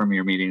sure, from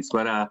your meetings,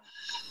 but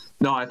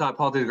no, I thought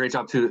Paul did a great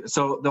job too.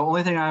 So the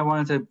only thing I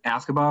wanted to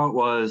ask about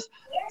was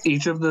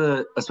each of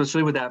the,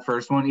 especially with that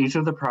first one, each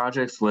of the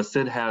projects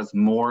listed has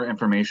more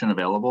information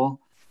available.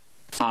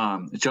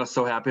 It just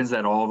so happens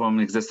that all of them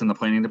exist in the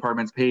planning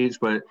department's page,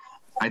 but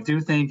I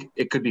do think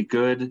it could be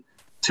good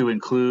to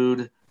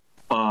include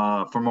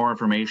for more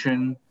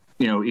information,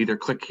 either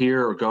click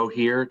here or go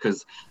here,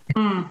 because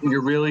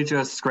you're really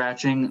just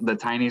scratching the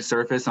tiny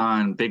surface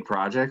on big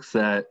projects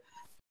that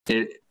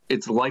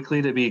it's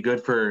likely to be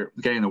good for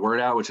getting the word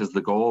out, which is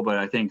the goal, but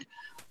I think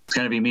it's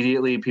going to be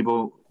immediately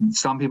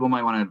some people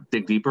might want to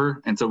dig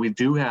deeper. And so we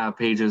do have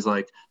pages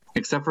like,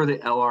 except for the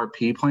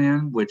LRP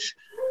plan, which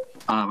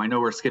I know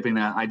we're skipping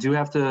that.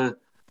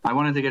 I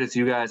wanted to get it to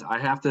you guys. I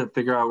have to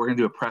figure out, we're going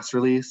to do a press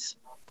release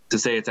to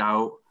say it's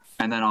out,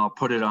 and then I'll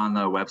put it on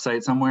the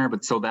website somewhere.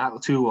 But so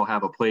that too will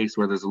have a place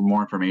where there's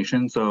more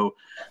information. So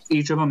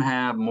each of them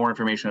have more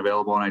information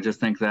available. And I just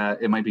think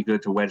that it might be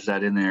good to wedge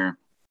that in there.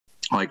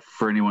 Like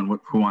for anyone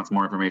who wants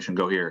more information,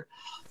 go here.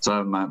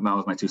 So that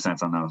was my 2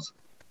 cents on those.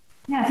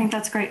 Yeah, I think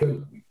that's great.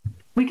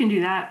 We can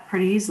do that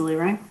pretty easily,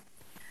 right?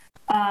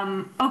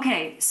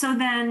 Okay, so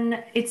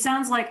then it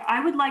sounds like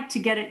I would like to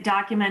get it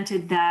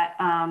documented that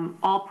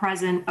all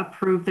present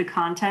approve the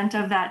content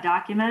of that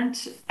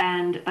document,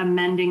 and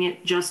amending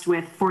it just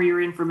with, for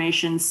your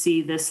information,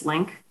 see this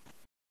link.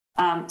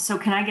 So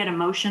can I get a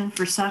motion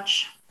for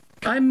such?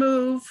 I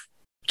move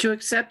to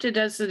accept it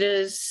as it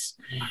is,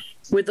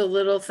 with a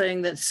little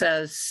thing that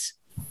says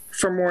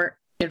for more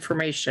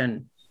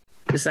information.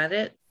 Is that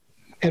it?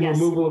 And Yes.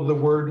 removal of the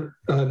word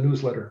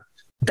newsletter.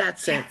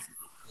 That's it.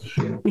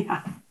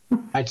 Yeah.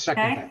 I'd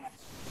second Okay. that.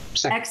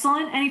 Second.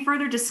 Excellent. Any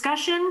further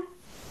discussion?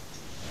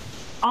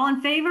 All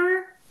in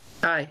favor?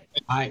 Aye.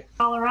 Aye.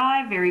 Caller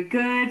aye. Very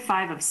good.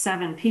 5 of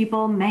 7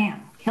 people.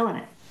 Man, killing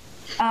it.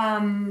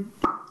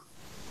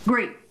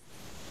 Great.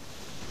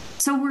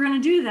 So we're going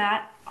to do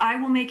that. I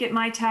will make it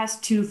my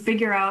task to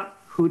figure out,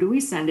 who do we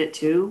send it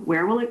to?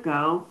 Where will it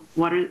go?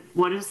 What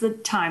is the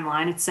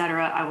timeline,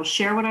 etc. I will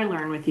share what I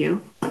learn with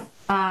you.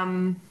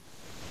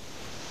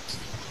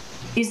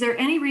 Is there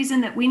any reason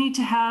that we need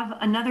to have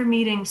another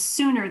meeting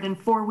sooner than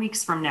 4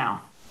 weeks from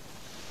now?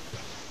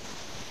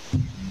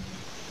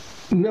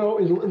 No,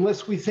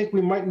 unless we think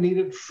we might need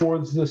it for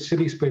the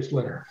city space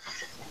letter.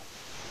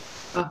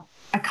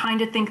 I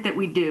kind of think that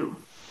we do.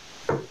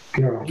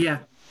 No. Yeah.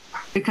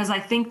 Because I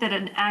think that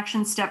an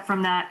action step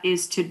from that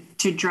is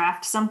to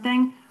draft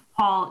something.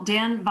 Paul,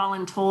 Dan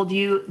voluntold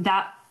you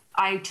that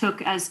I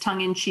took as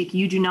tongue-in-cheek.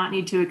 You do not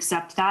need to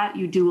accept that.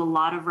 You do a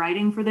lot of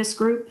writing for this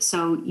group,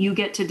 so you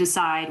get to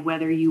decide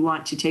whether you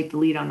want to take the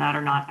lead on that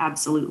or not.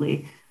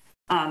 Absolutely.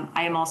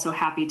 I am also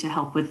happy to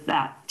help with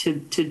that,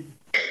 to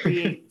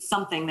create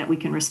something that we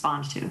can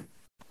respond to.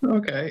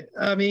 Okay.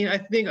 I mean, I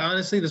think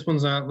honestly, this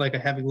one's not like a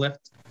heavy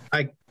lift.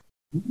 I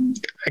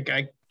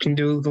can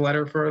do the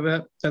letter for a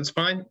bit. That's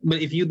fine.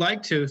 But if you'd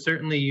like to,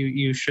 certainly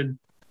you should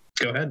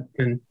go ahead.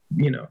 And,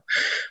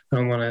 I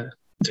don't want to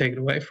take it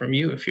away from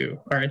you if you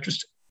are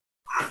interested.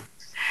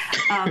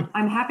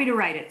 I'm happy to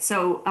write it.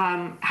 So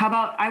how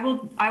about I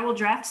will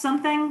draft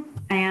something,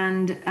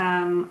 and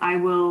I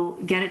will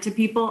get it to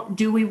people.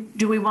 Do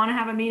we want to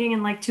have a meeting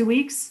in like 2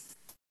 weeks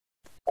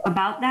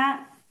about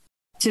that?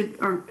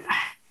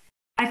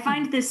 I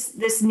find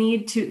this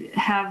need to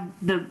have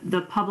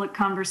the public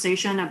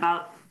conversation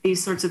about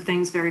these sorts of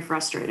things very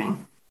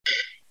frustrating.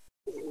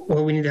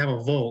 Well, we need to have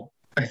a vote,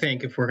 I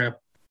think, if we're going to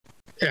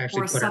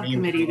actually or a put our names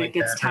subcommittee like that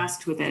gets that,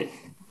 tasked with it.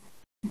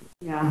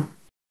 Yeah.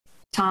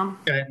 Tom?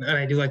 And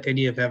I do like the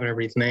idea of having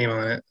everybody's name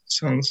on it.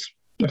 Sounds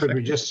Could we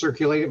effective. just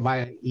circulate it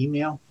via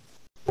email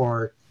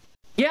or?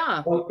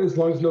 Yeah. Well, as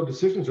long as no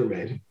decisions are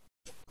made.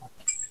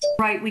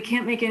 Right, we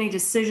can't make any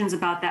decisions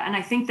about that. And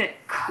I think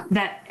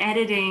that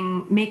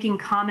editing, making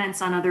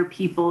comments on other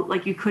people,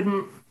 like you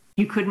couldn't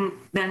you couldn't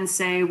then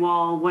say,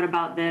 well, what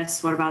about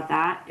this? What about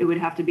that? It would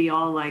have to be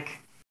all like,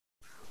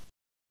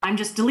 I'm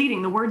just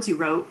deleting the words you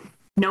wrote.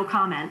 No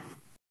comment.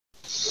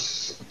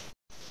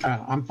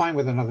 I'm fine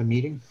with another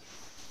meeting.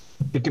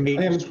 It can be.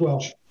 I am as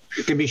well.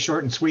 It can be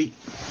short and sweet.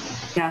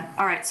 Yeah.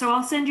 All right. So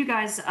I'll send you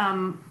guys.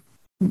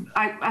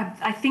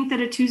 I think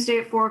that a Tuesday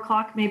at 4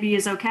 o'clock maybe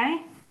is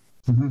okay.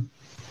 Mm-hmm.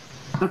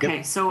 Okay.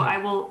 Yep. So I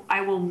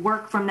will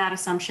work from that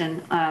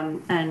assumption,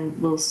 and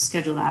we'll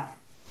schedule that.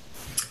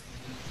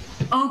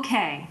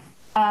 Okay.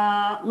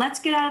 Let's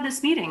get out of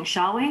this meeting,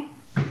 shall we?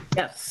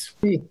 Yes.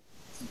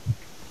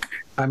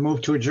 I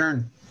move to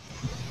adjourn.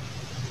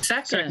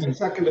 Second.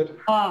 Seconded.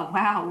 Oh,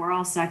 wow. We're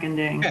all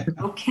seconding.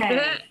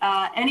 Okay.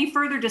 Any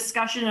further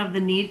discussion of the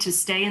need to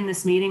stay in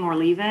this meeting or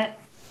leave it?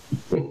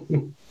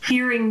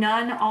 Hearing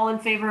none, all in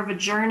favor of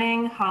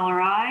adjourning,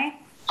 holler aye.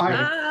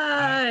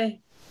 Bye.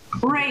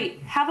 Great.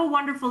 Have a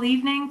wonderful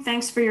evening.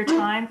 Thanks for your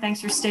time.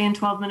 Thanks for staying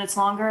 12 minutes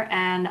longer,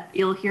 and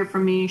you'll hear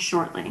from me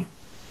shortly.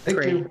 Thank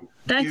Great. you.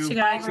 Thanks, you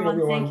Bye, guys.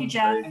 everyone. Thank you,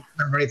 Jeff.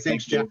 Everybody,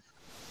 thanks, Jeff.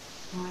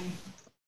 Bye.